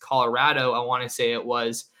against Colorado, I want to say it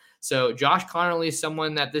was. So Josh Conerly is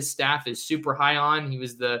someone that this staff is super high on. He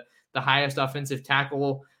was the highest offensive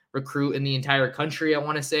tackle recruit in the entire country, I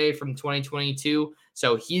want to say, from 2022.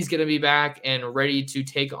 So he's going to be back and ready to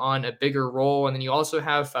take on a bigger role. And then you also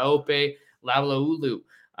have Faope Laulaulu,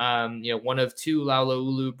 one of two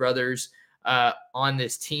Laulaulu brothers on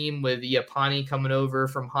this team, with Iapani coming over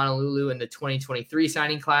from Honolulu in the 2023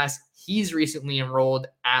 signing class. He's recently enrolled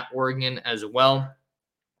at Oregon as well.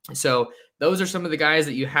 So those are some of the guys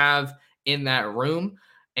that you have in that room.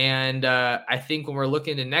 And I think when we're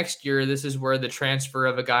looking to next year, this is where the transfer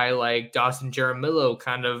of a guy like Dawson Jaramillo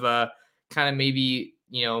kind of maybe,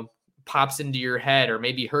 pops into your head, or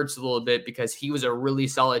maybe hurts a little bit, because he was a really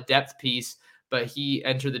solid depth piece, but he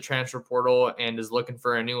entered the transfer portal and is looking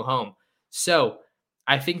for a new home. So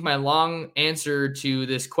I think my long answer to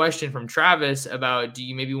this question from Travis about, do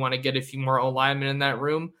you maybe want to get a few more O-linemen in that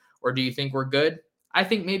room, or do you think we're good? I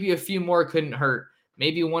think maybe a few more couldn't hurt.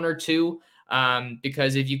 Maybe one or two.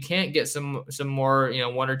 Because if you can't get some more,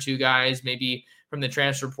 one or two guys maybe from the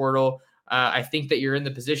transfer portal, I think that you're in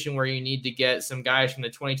the position where you need to get some guys from the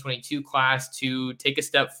 2022 class to take a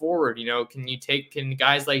step forward. Can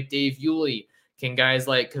guys like Dave Yulee, can guys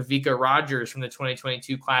like Kavika Rogers from the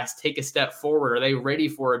 2022 class take a step forward? Are they ready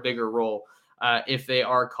for a bigger role if they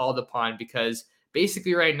are called upon? Because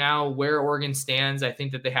basically right now where Oregon stands, I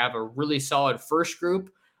think that they have a really solid first group,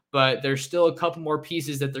 but there's still a couple more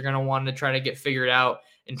pieces that they're going to want to try to get figured out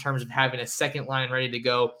in terms of having a second line ready to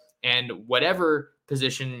go. And whatever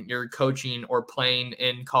position you're coaching or playing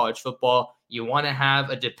in college football, you want to have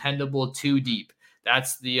a dependable two deep.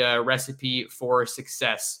 That's the recipe for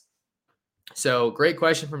success. So great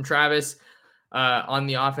question from Travis on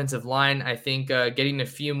the offensive line. I think getting a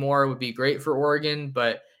few more would be great for Oregon,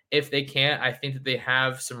 but if they can't, I think that they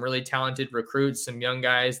have some really talented recruits, some young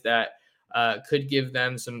guys that could give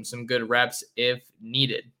them some good reps if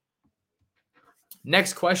needed.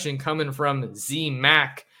 Next question coming from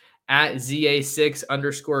Z-Mac at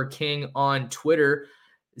ZA6_King on Twitter.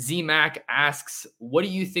 Z-Mac asks, what do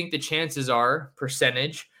you think the chances are,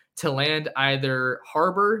 percentage, to land either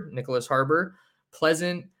Nicholas Harbor,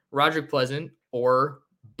 Pleasant, Roderick Pleasant, or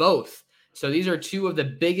both? So these are two of the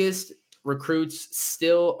biggest recruits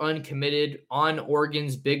still uncommitted on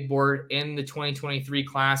Oregon's big board in the 2023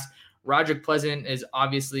 class. Roderick Pleasant is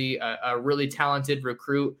obviously a really talented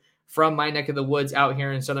recruit from my neck of the woods out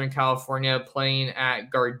here in Southern California, playing at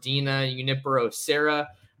Gardena Junipero Serra.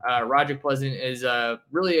 Roderick Pleasant is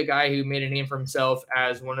really a guy who made a name for himself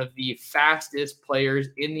as one of the fastest players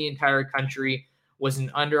in the entire country, was an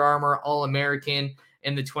Under Armour All-American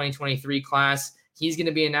in the 2023 class. He's going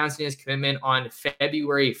to be announcing his commitment on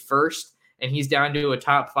February 1st, and he's down to a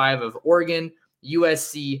top 5 of Oregon,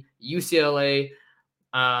 USC, UCLA,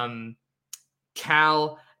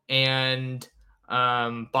 Cal, and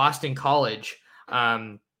Boston College.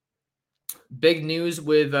 Big news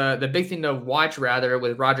with the big thing to watch rather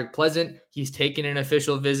with Roderick Pleasant. He's taking an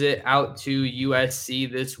official visit out to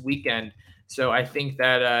USC this weekend. So I think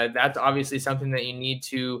that that's obviously something that you need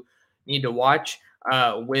to watch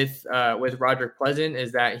with Roderick Pleasant,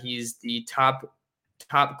 is that he's the top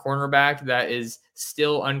cornerback that is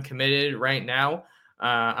still uncommitted right now.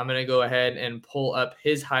 I'm going to go ahead and pull up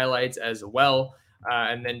his highlights as well,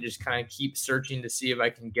 and then just kind of keep searching to see if I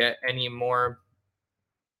can get any more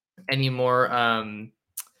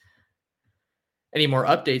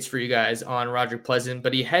updates for you guys on Roderick Pleasant.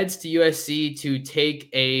 But he heads to USC to take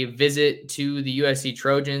a visit to the USC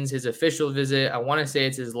Trojans, his official visit. I want to say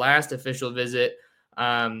it's his last official visit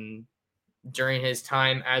during his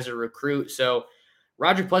time as a recruit. So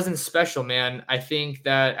Roderick Pleasant's special, man. I think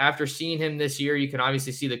that after seeing him this year, you can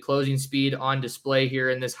obviously see the closing speed on display here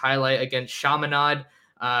in this highlight against Chaminade.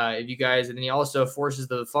 And he also forces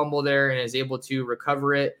the fumble there and is able to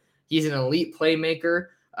recover it. He's an elite playmaker.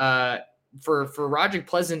 For Roderick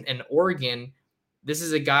Pleasant and Oregon, this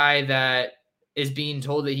is a guy that is being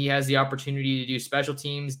told that he has the opportunity to do special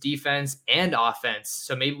teams, defense, and offense.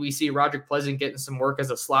 So maybe we see Roderick Pleasant getting some work as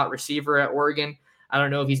a slot receiver at Oregon. I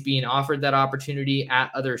don't know if he's being offered that opportunity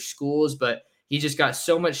at other schools, but he just got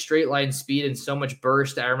so much straight line speed and so much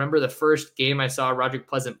burst. I remember the first game I saw Roderick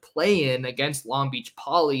Pleasant play in against Long Beach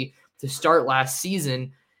Poly to start last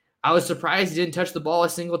season. I was surprised he didn't touch the ball a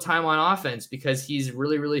single time on offense because he's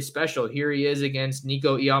really, really special. Here he is against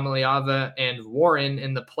Nico Iamaleava and Warren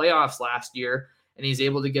in the playoffs last year, and he's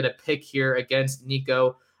able to get a pick here against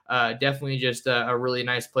Nico. Definitely just a really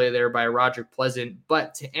nice play there by Roderick Pleasant.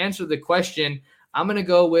 But to answer the question, I'm going to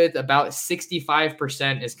go with about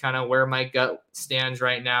 65% is kind of where my gut stands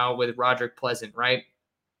right now with Roderick Pleasant, right?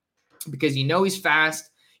 Because he's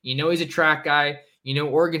fast. He's a track guy.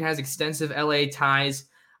 Oregon has extensive LA ties.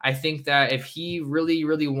 I think that if he really,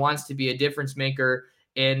 really wants to be a difference maker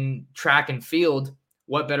in track and field,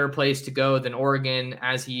 what better place to go than Oregon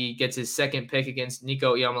as he gets his second pick against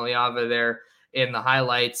Nico Iamaleava there in the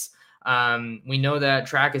highlights. We know that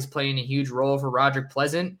track is playing a huge role for Roderick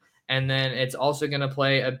Pleasant. And then it's also going to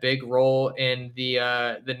play a big role in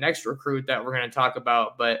the next recruit that we're going to talk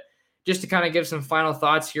about. But just to kind of give some final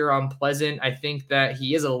thoughts here on Pleasant, I think that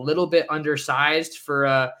he is a little bit undersized for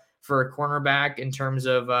a cornerback in terms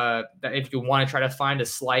of that if you want to try to find a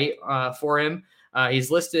slight for him. He's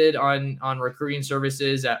listed on recruiting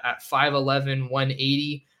services at 5'11",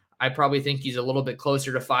 180. I probably think he's a little bit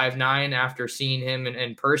closer to 5'9" after seeing him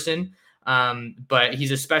in person. But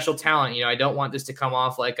he's a special talent. I don't want this to come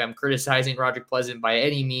off like I'm criticizing Roderick Pleasant by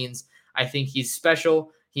any means. I think he's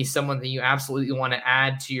special. He's someone that you absolutely want to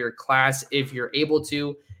add to your class if you're able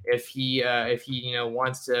to. If he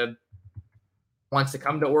wants to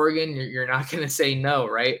come to Oregon, you're not going to say no,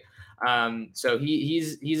 right? So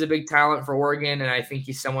he's a big talent for Oregon, and I think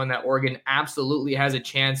he's someone that Oregon absolutely has a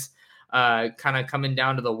chance kind of coming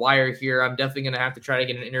down to the wire here. I'm definitely going to have to try to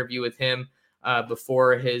get an interview with him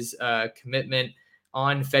before his commitment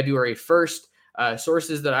on February 1st.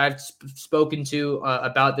 Sources that I've spoken to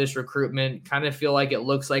about this recruitment kind of feel like it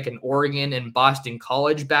looks like an Oregon and Boston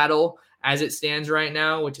College battle as it stands right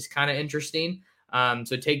now, which is kind of interesting.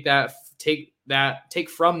 So take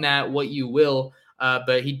from that what you will.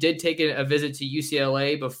 But he did take a visit to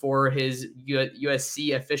UCLA before his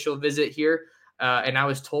USC official visit here. And I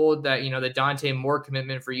was told that, the Dante Moore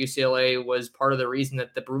commitment for UCLA was part of the reason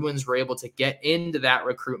that the Bruins were able to get into that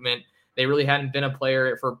recruitment. They really hadn't been a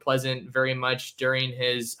player for Pleasant very much during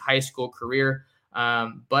his high school career.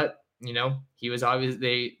 But he was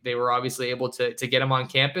obviously, they were obviously able to get him on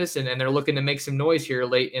campus, and they're looking to make some noise here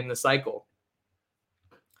late in the cycle.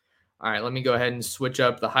 All right, let me go ahead and switch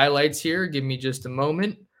up the highlights here. Give me just a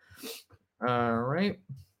moment. All right.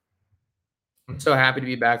 I'm so happy to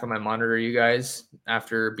be back on my monitor, you guys,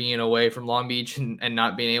 after being away from Long Beach and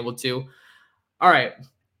not being able to. All right.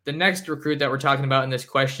 The next recruit that we're talking about in this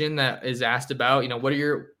question that is asked about,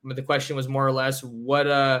 the question was more or less, what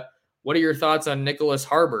are your thoughts on Nicholas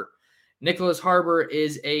Harbor? Nicholas Harbor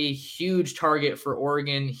is a huge target for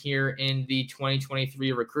Oregon here in the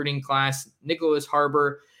 2023 recruiting class. Nicholas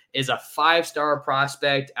Harbor is a 5-star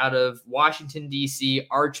prospect out of Washington, D.C.,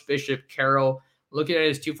 Archbishop Carroll. Looking at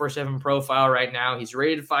his 247 profile right now, he's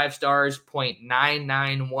rated 5 stars,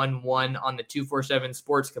 0.9911 on the 247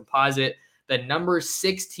 Sports Composite, the number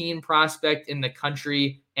 16 prospect in the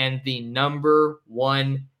country, and the number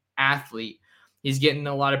 1 athlete. He's getting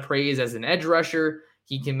a lot of praise as an edge rusher.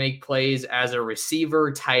 He can make plays as a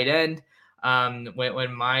receiver, tight end.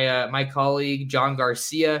 When my colleague John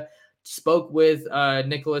Garcia spoke with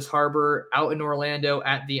Nicholas Harbor out in Orlando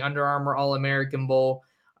at the Under Armour All-American Bowl,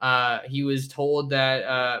 he was told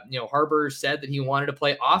that Harbor said that he wanted to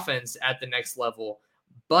play offense at the next level.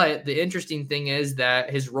 But the interesting thing is that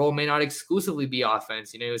his role may not exclusively be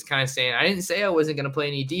offense. He was kind of saying, I didn't say I wasn't going to play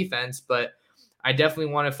any defense, but I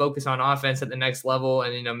definitely want to focus on offense at the next level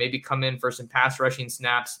and, maybe come in for some pass rushing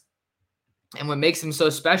snaps. And what makes him so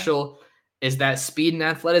special is that speed and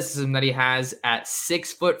athleticism that he has at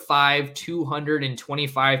 6'5",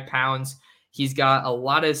 225 pounds. He's got a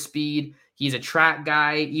lot of speed. He's a track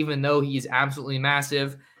guy, even though he's absolutely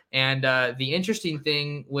massive. And the interesting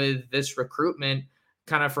thing with this recruitment,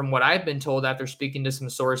 kind of from what I've been told after speaking to some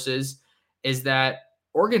sources, is that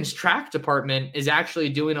Oregon's track department is actually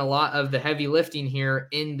doing a lot of the heavy lifting here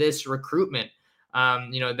in this recruitment.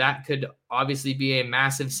 That could obviously be a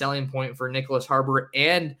massive selling point for Nicholas Harbor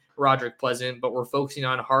and Roderick Pleasant, but we're focusing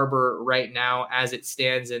on Harbor right now as it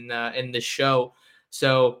stands in the show.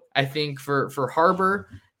 So I think for Harbor,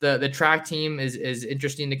 the track team is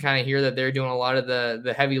interesting to kind of hear that they're doing a lot of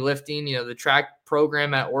the heavy lifting. The track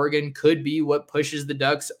program at Oregon could be what pushes the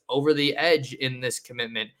Ducks over the edge in this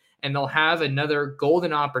commitment. And they'll have another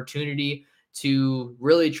golden opportunity to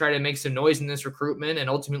really try to make some noise in this recruitment and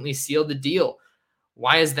ultimately seal the deal.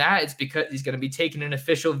 Why is that? It's because he's going to be taking an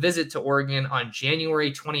official visit to Oregon on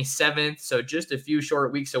January 27th. So just a few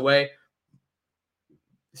short weeks away.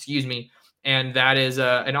 Excuse me. And that is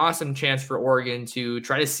an awesome chance for Oregon to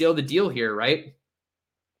try to seal the deal here, right?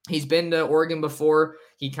 He's been to Oregon before.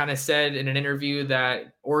 He kind of said in an interview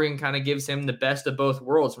that Oregon kind of gives him the best of both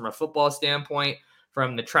worlds from a football standpoint,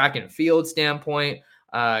 from the track and field standpoint.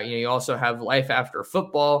 You also have life after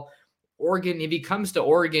football. Oregon, if he comes to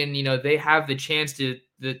Oregon, they have the chance to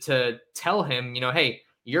tell him, hey,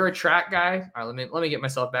 you're a track guy. All right, let me get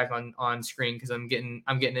myself back on screen because I'm getting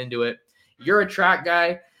into it. You're a track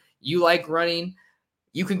guy. You like running.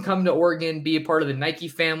 You can come to Oregon, be a part of the Nike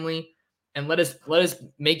family, and let us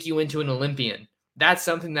make you into an Olympian. That's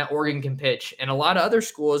something that Oregon can pitch. And a lot of other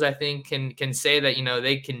schools, I think, can say that,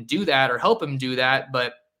 they can do that or help him do that.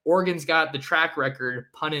 But Oregon's got the track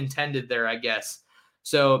record, pun intended there, I guess.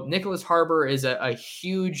 So Nicholas Harbor is a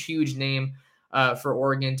huge, huge name for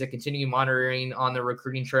Oregon to continue monitoring on the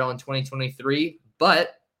recruiting trail in 2023.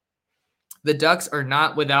 But the Ducks are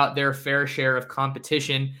not without their fair share of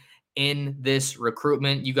competition in this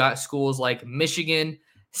recruitment. You got schools like Michigan,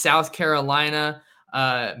 South Carolina,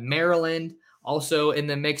 Maryland, also in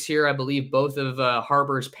the mix here. I believe both of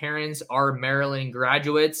Harbor's parents are Maryland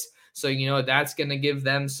graduates. So, that's going to give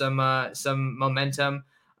them some momentum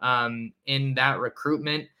in that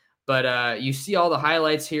recruitment. But you see all the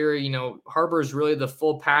highlights here. Harbor is really the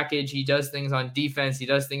full package. He does things on defense. He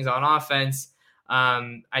does things on offense.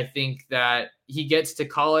 I think that he gets to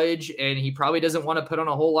college and he probably doesn't want to put on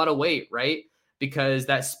a whole lot of weight, right? because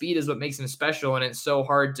that speed is what makes him special, and it's so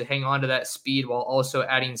hard to hang on to that speed while also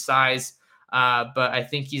adding size. But I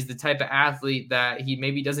think he's the type of athlete that he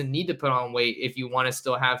maybe doesn't need to put on weight if you want to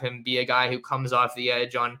still have him be a guy who comes off the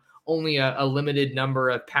edge on only a limited number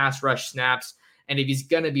of pass rush snaps. And if he's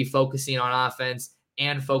going to be focusing on offense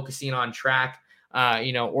and focusing on track,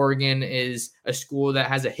 Oregon is a school that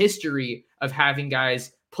has a history of having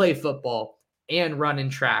guys play football and run and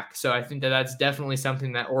track. So I think that that's definitely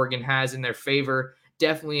something that Oregon has in their favor.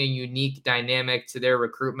 Definitely a unique dynamic to their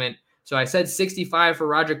recruitment. So I said 65 for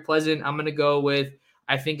Roderick Pleasant. I'm going to go with,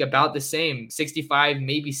 I think, about the same, 65,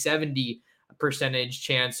 maybe 70%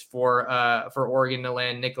 chance for Oregon to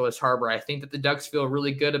land Nicholas Harbor. I think that the Ducks feel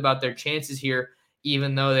really good about their chances here,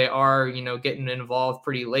 even though they are, getting involved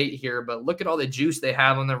pretty late here. But look at all the juice they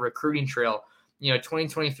have on the recruiting trail.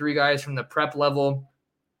 2023 guys from the prep level.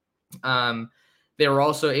 They were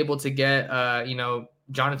also able to get,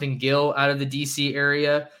 Jonathan Gill out of the DC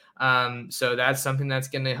area. So that's something that's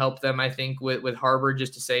going to help them, I think, with Harbor,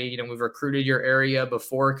 just to say, we've recruited your area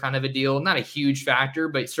before, kind of a deal. Not a huge factor,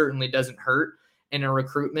 but certainly doesn't hurt in a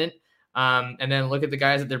recruitment. And then look at the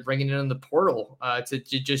guys that they're bringing in the portal to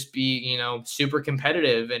just be, super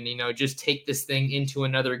competitive and, just take this thing into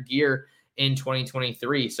another gear in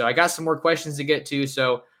 2023. So I got some more questions to get to,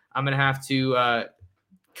 so I'm going to have to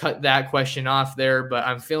cut that question off there, but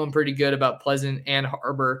I'm feeling pretty good about Pleasant and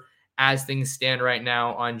Harbor as things stand right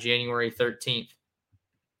now on January 13th.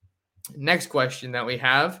 Next question that we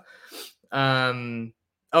have. I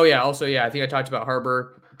think I talked about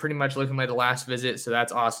Harbor pretty much looking like the last visit, so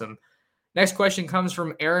that's awesome. Next question comes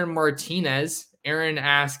from Aaron Martinez. Aaron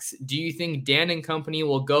asks, do you think Dan and company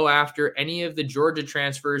will go after any of the Georgia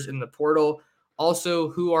transfers in the portal? Also,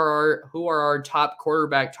 who are our top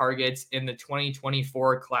quarterback targets in the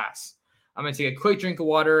 2024 class? I'm going to take a quick drink of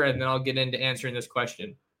water, and then I'll get into answering this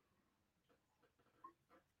question.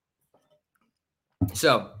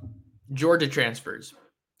 So, Georgia transfers.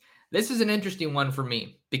 This is an interesting one for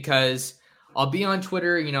me because I'll be on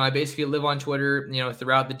Twitter. I basically live on Twitter,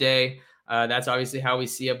 throughout the day. That's obviously how we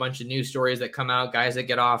see a bunch of news stories that come out, guys that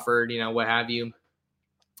get offered, what have you.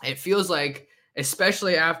 It feels like,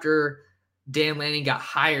 especially after Dan Lanning got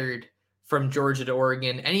hired from Georgia to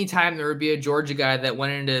Oregon, anytime there would be a Georgia guy that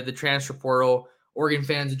went into the transfer portal, Oregon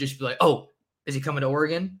fans would just be like, oh, is he coming to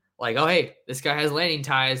Oregon? Like, oh, hey, this guy has Lanning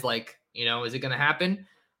ties. Like, is it going to happen?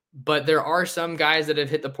 But there are some guys that have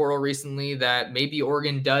hit the portal recently that maybe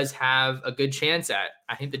Oregon does have a good chance at.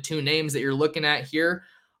 I think the two names that you're looking at here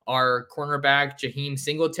are cornerback Jaheim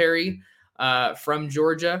Singletary from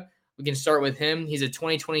Georgia. We can start with him. He's a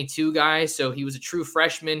 2022 guy, so he was a true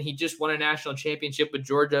freshman. He just won a national championship with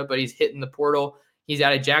Georgia, but he's hitting the portal. He's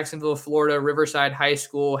out of Jacksonville, Florida, Riverside High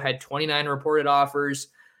School, had 29 reported offers,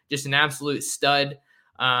 just an absolute stud.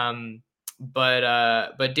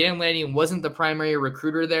 But Dan Lanning wasn't the primary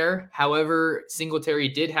recruiter there. However, Singletary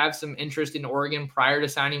did have some interest in Oregon prior to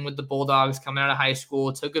signing with the Bulldogs coming out of high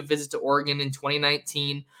school, took a visit to Oregon in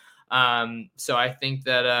 2019. So I think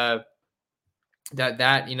that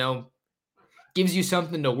gives you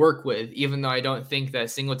something to work with, even though I don't think that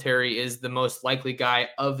Singletary is the most likely guy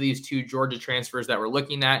of these two Georgia transfers that we're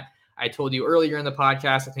looking at. I told you earlier in the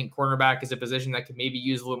podcast, I think cornerback is a position that could maybe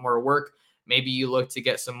use a little more work. Maybe you look to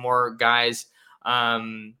get some more guys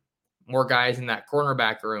in that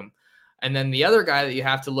cornerback room. And then the other guy that you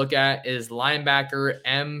have to look at is linebacker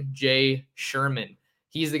M.J. Sherman.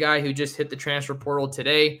 He's the guy who just hit the transfer portal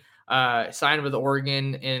today, signed with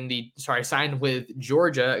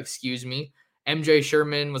Georgia, M.J.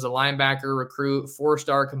 Sherman was a linebacker recruit,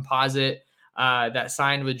 4-star composite that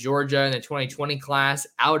signed with Georgia in the 2020 class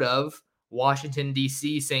out of Washington,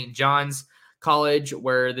 D.C., St. John's College,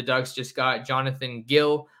 where the Ducks just got Jonathan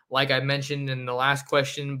Gill, like I mentioned in the last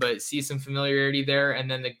question, but see some familiarity there.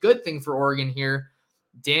 And then the good thing for Oregon here,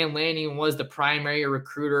 Dan Lanning was the primary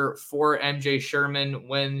recruiter for M.J. Sherman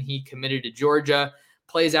when he committed to Georgia,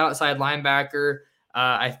 plays outside linebacker.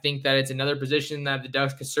 I think that it's another position that the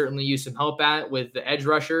Ducks could certainly use some help at with the edge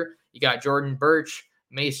rusher. You got Jordan Birch,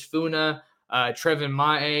 Mace Funa, Trevin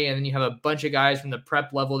Mae, and then you have a bunch of guys from the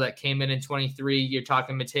prep level that came in 23. You're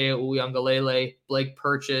talking Mateo Uyunglele, Blake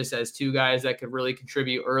Purchase as two guys that could really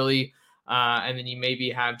contribute early. And then you maybe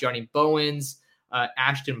have Johnny Bowens,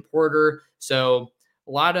 Ashton Porter. So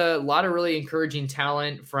a lot of really encouraging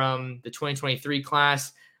talent from the 2023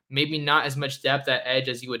 class. Maybe not as much depth at edge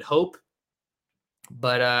as you would hope.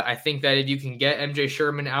 But I think that if you can get M.J.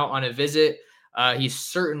 Sherman out on a visit, he's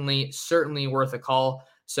certainly worth a call.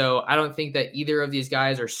 So I don't think that either of these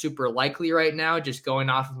guys are super likely right now, just going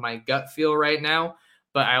off of my gut feel right now.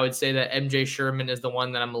 But I would say that M.J. Sherman is the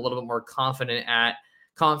one that I'm a little bit more confident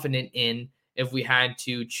in. if we had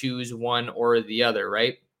to choose one or the other,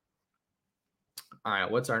 right? All right,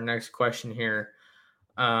 what's our next question here?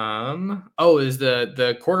 Is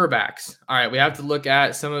the quarterbacks. All right, we have to look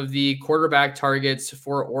at some of the quarterback targets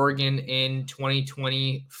for Oregon in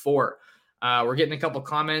 2024. We're getting a couple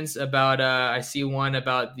comments about, I see one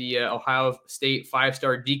about the Ohio State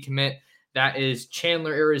 5-star decommit. That is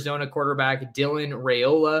Chandler, Arizona quarterback Dylan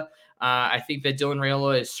Raiola. I think that Dylan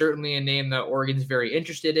Raiola is certainly a name that Oregon's very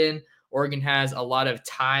interested in. Oregon has a lot of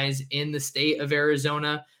ties in the state of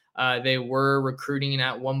Arizona. They were recruiting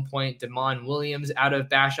at one point Damon Williams out of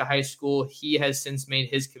Basha High School. He has since made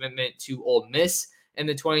his commitment to Ole Miss in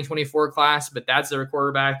the 2024 class, but that's the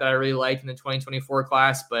quarterback that I really liked in the 2024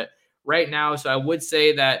 class. But right now, so I would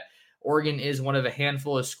say that Oregon is one of a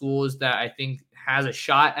handful of schools that I think has a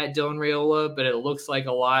shot at Dylan Raiola, but it looks like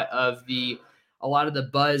a lot of the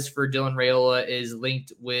buzz for Dylan Raiola is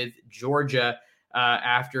linked with Georgia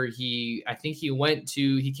after he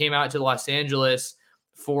came out to Los Angeles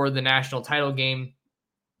for the national title game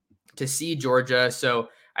to see Georgia. So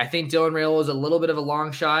I think Dylan Raiola is a little bit of a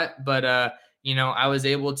long shot, but I was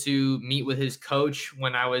able to meet with his coach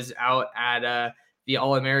when I was out at the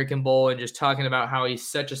All-American Bowl and just talking about how he's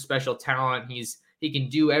such a special talent. He can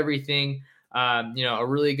do everything. A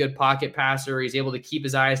really good pocket passer. He's able to keep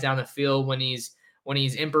his eyes down the field when he's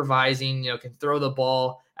improvising, can throw the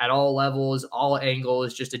ball at all levels, all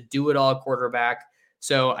angles, just a do-it-all quarterback.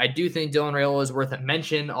 So I do think Dylan Raiola is worth a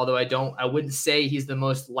mention, although I wouldn't say he's the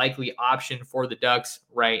most likely option for the Ducks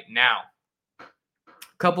right now. A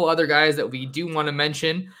couple other guys that we do want to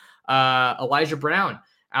mention, Elijah Brown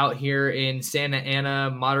out here in Santa Ana,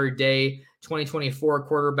 modern day 2024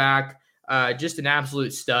 quarterback, just an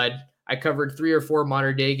absolute stud. I covered 3 or 4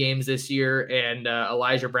 modern day games this year, and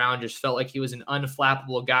Elijah Brown just felt like he was an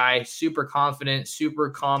unflappable guy, super confident, super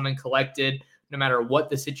calm and collected, no matter what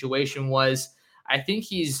the situation was. I think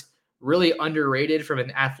he's really underrated from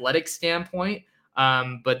an athletic standpoint,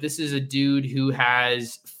 but this is a dude who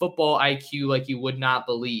has football IQ like you would not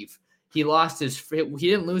believe. He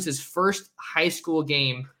didn't lose his first high school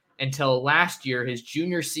game until last year, his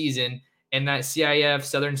junior season, in that CIF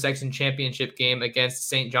Southern Section Championship game against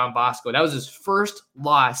St. John Bosco. That was his first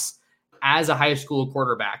loss as a high school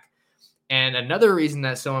quarterback. And another reason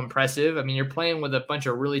that's so impressive, I mean, you're playing with a bunch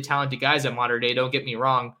of really talented guys at modern day, don't get me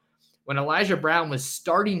wrong. When Elijah Brown was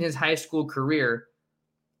starting his high school career,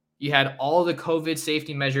 you had all the COVID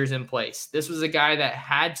safety measures in place. This was a guy that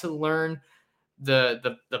had to learn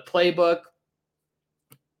the playbook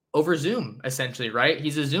over Zoom, essentially, right?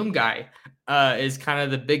 He's a Zoom guy, is kind of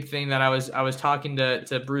the big thing that I was talking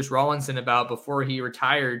to Bruce Rawlinson about before he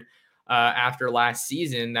retired after last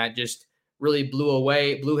season. That just really blew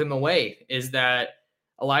him away, is that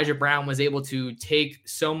Elijah Brown was able to take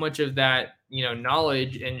so much of that,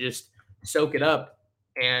 knowledge and just soak it up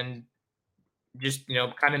and just,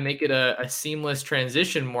 kind of make it a seamless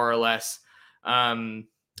transition, more or less.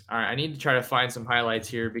 All right, I need to try to find some highlights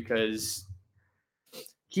here because I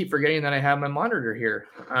keep forgetting that I have my monitor here.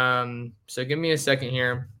 So give me a second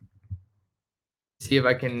here. See if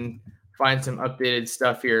I can find some updated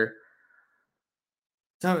stuff here.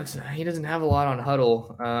 So he doesn't have a lot on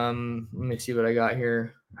Huddle. Let me see what I got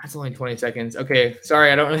here. That's only 20 seconds. Okay,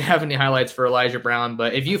 sorry, I don't really have any highlights for Elijah Brown,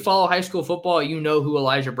 but if you follow high school football, you know who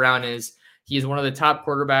Elijah Brown is. He is one of the top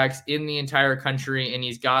quarterbacks in the entire country, and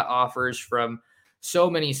he's got offers from so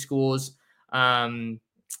many schools.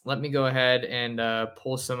 Let me go ahead and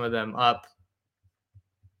pull some of them up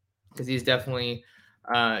because he's definitely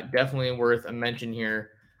worth a mention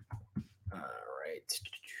here.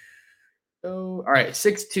 All right,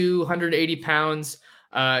 6'2", 180 pounds.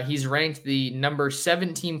 He's ranked the number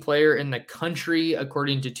 17 player in the country,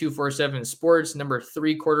 according to 247 Sports, number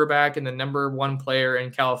 3 quarterback, and the number 1 player in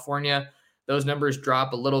California. Those numbers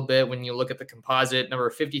drop a little bit when you look at the composite. Number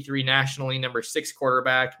 53 nationally, number 6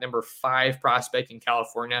 quarterback, number 5 prospect in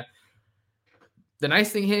California. The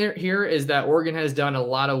nice thing here is that Oregon has done a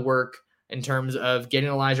lot of work in terms of getting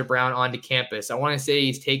Elijah Brown onto campus. I want to say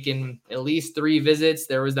he's taken at least 3 visits.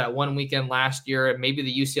 There was that one weekend last year, maybe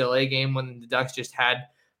the UCLA game, when the Ducks just had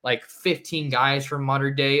like 15 guys from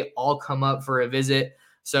modern day all come up for a visit.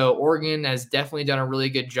 So Oregon has definitely done a really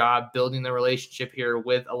good job building the relationship here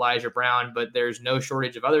with Elijah Brown, but there's no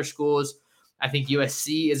shortage of other schools. I think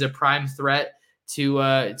USC is a prime threat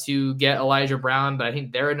to get Elijah Brown, but I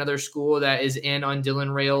think they're another school that is in on Dylan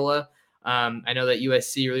Raiola. I know that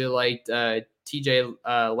USC really liked TJ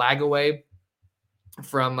Lagaway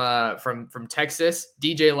from Texas.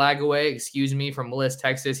 DJ Lagaway, from Willis,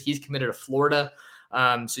 Texas. He's committed to Florida.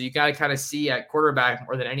 So you got to kind of see at quarterback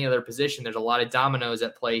more than any other position, there's a lot of dominoes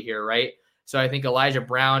at play here, right? So I think Elijah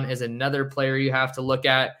Brown is another player you have to look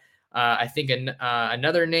at. I think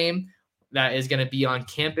another name that is going to be on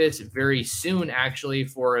campus very soon, actually,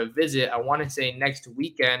 for a visit, I want to say next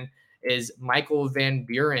weekend, is Michael Van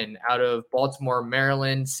Buren out of Baltimore,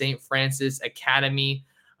 Maryland, St. Francis Academy.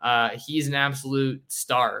 He's an absolute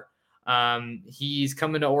star. He's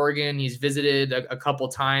coming to Oregon. He's visited a couple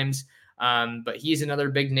times, but he's another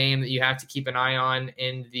big name that you have to keep an eye on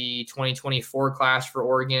in the 2024 class for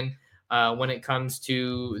Oregon when it comes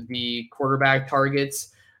to the quarterback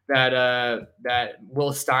targets that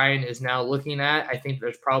Will Stein is now looking at. I think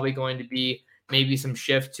there's probably going to be maybe some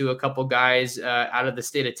shift to a couple guys out of the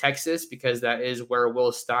state of Texas, because that is where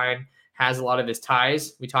Will Stein has a lot of his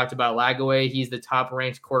ties. We talked about Lagaway. He's the top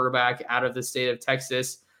ranked quarterback out of the state of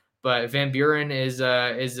Texas, but Van Buren is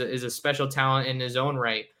a special talent in his own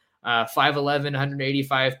right. 5'11",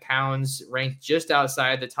 185 pounds, ranked just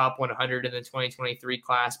outside the top 100 in the 2023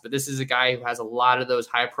 class. But this is a guy who has a lot of those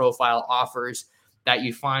high profile offers that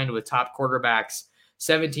you find with top quarterbacks.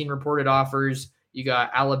 17 reported offers. You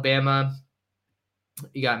got Alabama.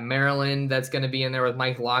 You got Maryland that's going to be in there with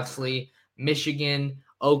Mike Locksley, Michigan,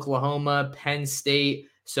 Oklahoma, Penn State.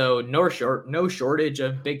 So no shortage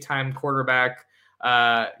of big time quarterback,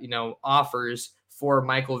 offers for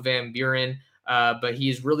Michael Van Buren. But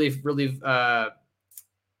he's really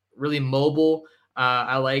mobile.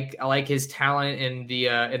 I like his talent in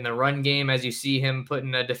the run game, as you see him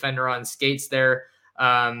putting a defender on skates there.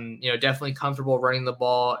 Definitely comfortable running the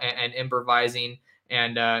ball and improvising.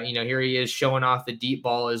 And, here he is showing off the deep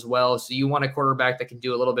ball as well. So you want a quarterback that can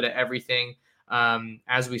do a little bit of everything.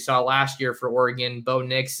 As we saw last year for Oregon, Bo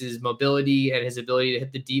Nix's mobility and his ability to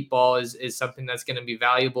hit the deep ball is something that's going to be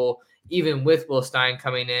valuable, even with Will Stein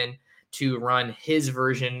coming in to run his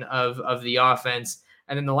version of the offense.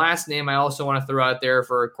 And then the last name I also want to throw out there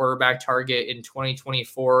for a quarterback target in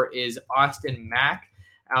 2024 is Austin Mack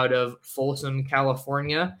out of Folsom,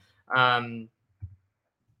 California.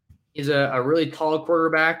 He's a really tall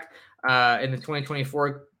quarterback in the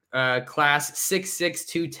 2024 class, 6'6",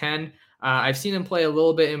 210. I've seen him play a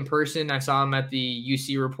little bit in person. I saw him at the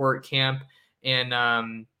UC Report camp in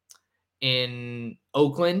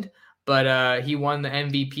Oakland, but he won the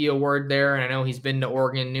MVP award there. And I know he's been to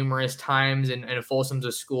Oregon numerous times, and Folsom's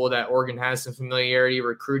a school that Oregon has some familiarity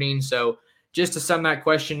recruiting. So just to sum that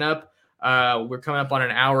question up, we're coming up on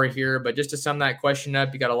an hour here, but just to sum that question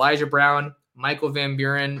up, you got Elijah Brown, Michael Van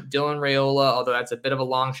Buren, Dylan Raiola, although that's a bit of a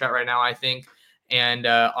long shot right now, I think, and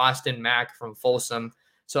Austin Mack from Folsom.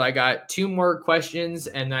 So I got two more questions,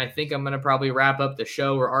 and I think I'm going to probably wrap up the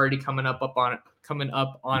show. We're already coming up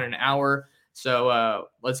on an hour. So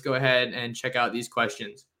let's go ahead and check out these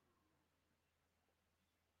questions.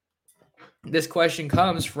 This question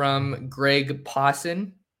comes from Greg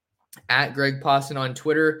Pawson, at Greg Pawson on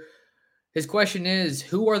Twitter. His question is,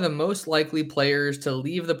 who are the most likely players to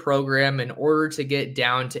leave the program in order to get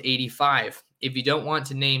down to 85? If you don't want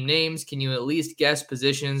to name names, can you at least guess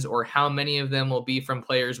positions or how many of them will be from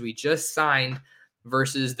players we just signed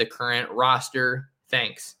versus the current roster?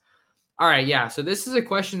 Thanks. All right, yeah, so this is a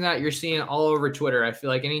question that you're seeing all over Twitter. I feel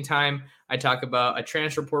like anytime I talk about a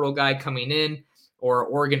transfer portal guy coming in or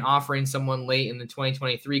Oregon offering someone late in the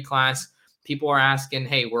 2023 class, people are asking,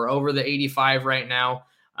 hey, we're over the 85 right now.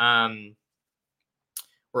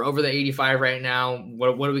 We're over the 85 right now. What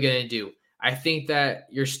are we going to do? I think that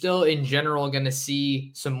you're still in general going to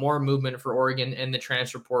see some more movement for Oregon in the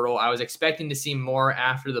transfer portal. I was expecting to see more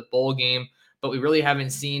after the bowl game, but we really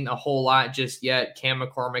haven't seen a whole lot just yet. Cam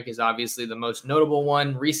McCormick is obviously the most notable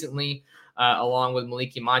one recently, along with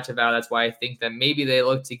Maliki Matavao. That's why I think that maybe they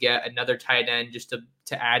look to get another tight end just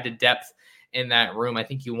to add to depth in that room. I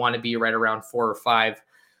think you want to be right around 4 or 5.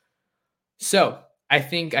 So I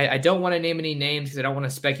think I don't want to name any names because I don't want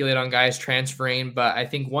to speculate on guys transferring, but I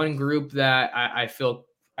think one group that I feel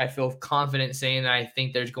confident saying that I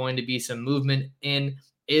think there's going to be some movement in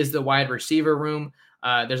is the wide receiver room.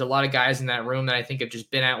 There's a lot of guys in that room that I think have just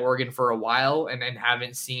been at Oregon for a while and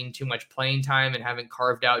haven't seen too much playing time and haven't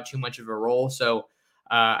carved out too much of a role. So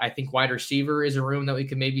I think wide receiver is a room that we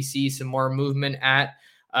could maybe see some more movement at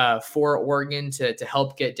for Oregon to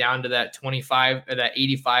help get down to that 25 or that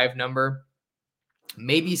 85 number.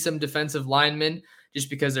 Maybe some defensive linemen, just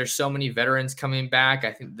because there's so many veterans coming back.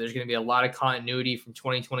 I think there's going to be a lot of continuity from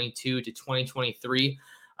 2022 to 2023.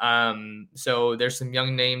 So there's some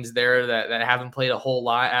young names there that haven't played a whole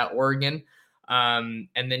lot at Oregon. And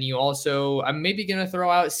then you also, I'm maybe going to throw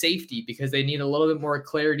out safety because they need a little bit more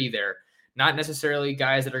clarity there. Not necessarily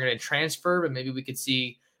guys that are going to transfer, but maybe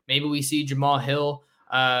we see Jamal Hill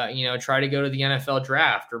try to go to the NFL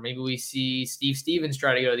draft, or maybe we see Steve Stevens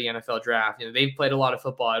try to go to the NFL draft. They've played a lot of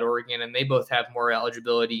football at Oregon, and they both have more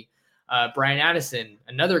eligibility. Brian Addison,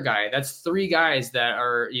 another guy. That's 3 guys that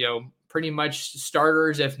are, pretty much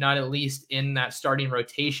starters, if not at least in that starting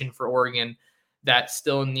rotation for Oregon, that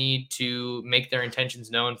still need to make their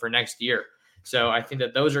intentions known for next year. So I think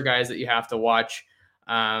that those are guys that you have to watch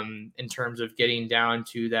in terms of getting down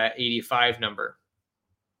to that 85 number.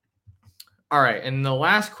 All right. And the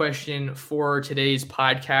last question for today's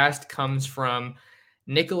podcast comes from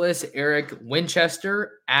Nicholas Eric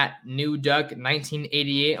Winchester at New Duck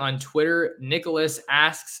 1988 on Twitter. Nicholas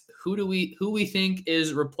asks, who we think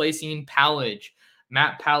is replacing Pallage?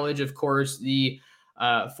 Matt Pallage, of course, the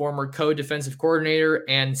former co-defensive coordinator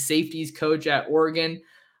and safeties coach at Oregon,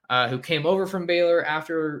 who came over from Baylor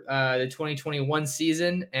after the 2021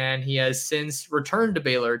 season, and he has since returned to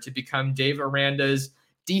Baylor to become Dave Aranda's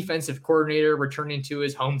defensive coordinator, returning to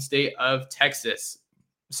his home state of Texas.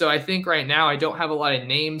 So I think right now I don't have a lot of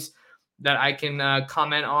names that I can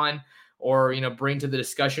comment on or, bring to the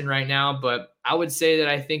discussion right now. But I would say that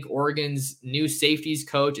I think Oregon's new safeties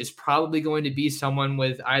coach is probably going to be someone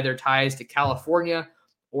with either ties to California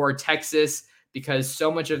or Texas, because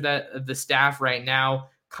so much of the staff right now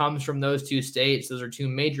comes from those 2 states. Those are 2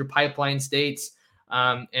 major pipeline states.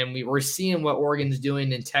 And we're seeing what Oregon's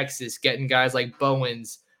doing in Texas, getting guys like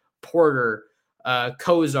Bowens, Porter,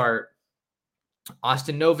 Cozart,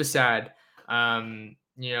 Austin Novosad,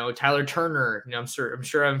 Tyler Turner. I'm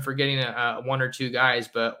sure I'm forgetting 1 or 2 guys,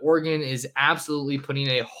 but Oregon is absolutely putting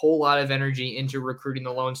a whole lot of energy into recruiting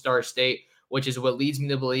the Lone Star State, which is what leads me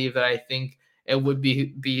to believe that I think it would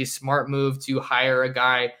be a smart move to hire a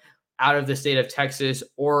guy out of the state of Texas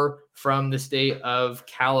or from the state of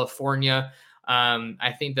California.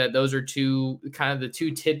 I think that those are the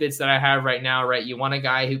 2 tidbits that I have right now, right? You want a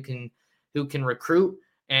guy who can recruit,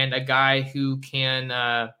 and a guy who can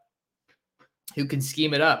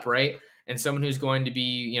scheme it up, right? And someone who's going to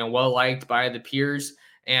be, well liked by the peers,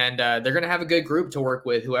 and they're going to have a good group to work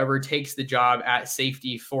with, whoever takes the job at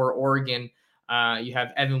safety for Oregon. You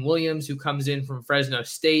have Evan Williams, who comes in from Fresno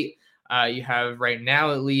State. You have right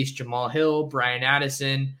now at least Jamal Hill, Brian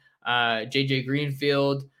Addison, JJ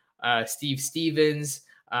Greenfield, Steve Stevens.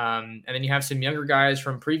 And then you have some younger guys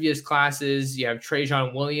from previous classes. You have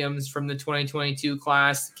Trajan Williams from the 2022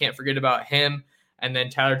 class. Can't forget about him. And then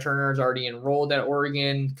Tyler Turner is already enrolled at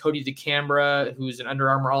Oregon. Cody DeCambra, who's an Under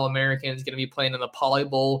Armour All-American, is going to be playing in the Poly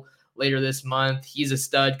Bowl later this month. He's a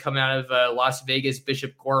stud coming out of Las Vegas,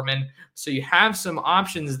 Bishop Gorman. So you have some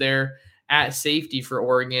options there at safety for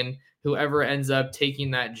Oregon, whoever ends up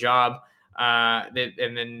taking that job. And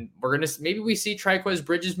then maybe we see Triquez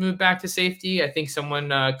Bridges move back to safety. I think someone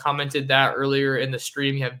commented that earlier in the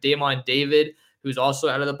stream. You have Damon David, who's also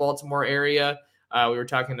out of the Baltimore area. We were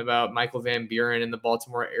talking about Michael Van Buren in the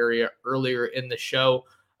Baltimore area earlier in the show.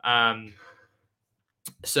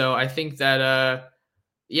 So I think that,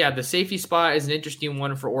 the safety spot is an interesting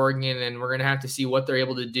one for Oregon, and we're going to have to see what they're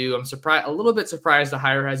able to do. I'm a little bit surprised the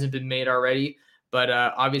hire hasn't been made already. But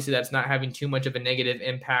obviously that's not having too much of a negative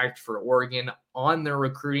impact for Oregon on their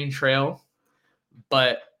recruiting trail.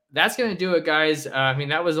 But that's going to do it, guys.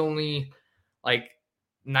 That was only like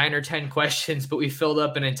 9 or 10 questions, but we filled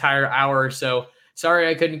up an entire hour. So sorry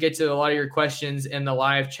I couldn't get to a lot of your questions in the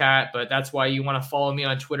live chat, but that's why you want to follow me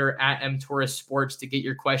on Twitter at mtorresports to get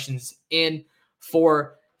your questions in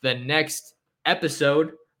for the next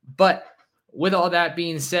episode. But with all that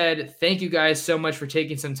being said, thank you guys so much for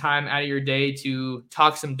taking some time out of your day to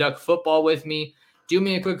talk some Duck football with me. Do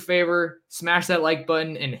me a quick favor, smash that like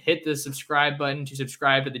button and hit the subscribe button to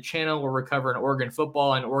subscribe to the channel where we're covering Oregon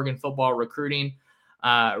football and Oregon football recruiting.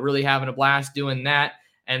 Really having a blast doing that.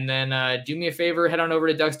 And then do me a favor, head on over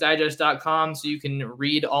to ducksdigest.com so you can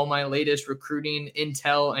read all my latest recruiting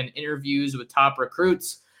intel and interviews with top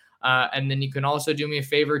recruits. And then you can also do me a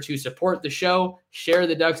favor to support the show, share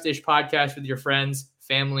the Ducks Dish podcast with your friends,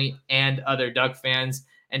 family, and other Duck fans.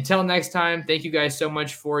 Until next time, thank you guys so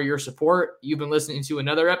much for your support. You've been listening to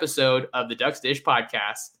another episode of the Ducks Dish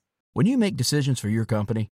podcast. When you make decisions for your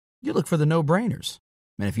company, you look for the no-brainers.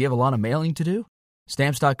 And if you have a lot of mailing to do,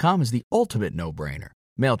 Stamps.com is the ultimate no-brainer.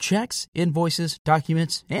 Mail checks, invoices,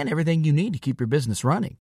 documents, and everything you need to keep your business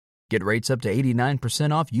running. Get rates up to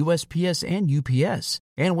 89% off USPS and UPS.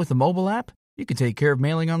 And with the mobile app, you can take care of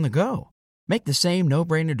mailing on the go. Make the same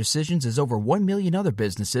no-brainer decisions as over 1 million other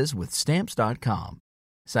businesses with Stamps.com.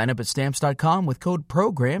 Sign up at Stamps.com with code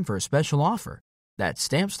PROGRAM for a special offer. That's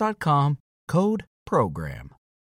Stamps.com, code PROGRAM.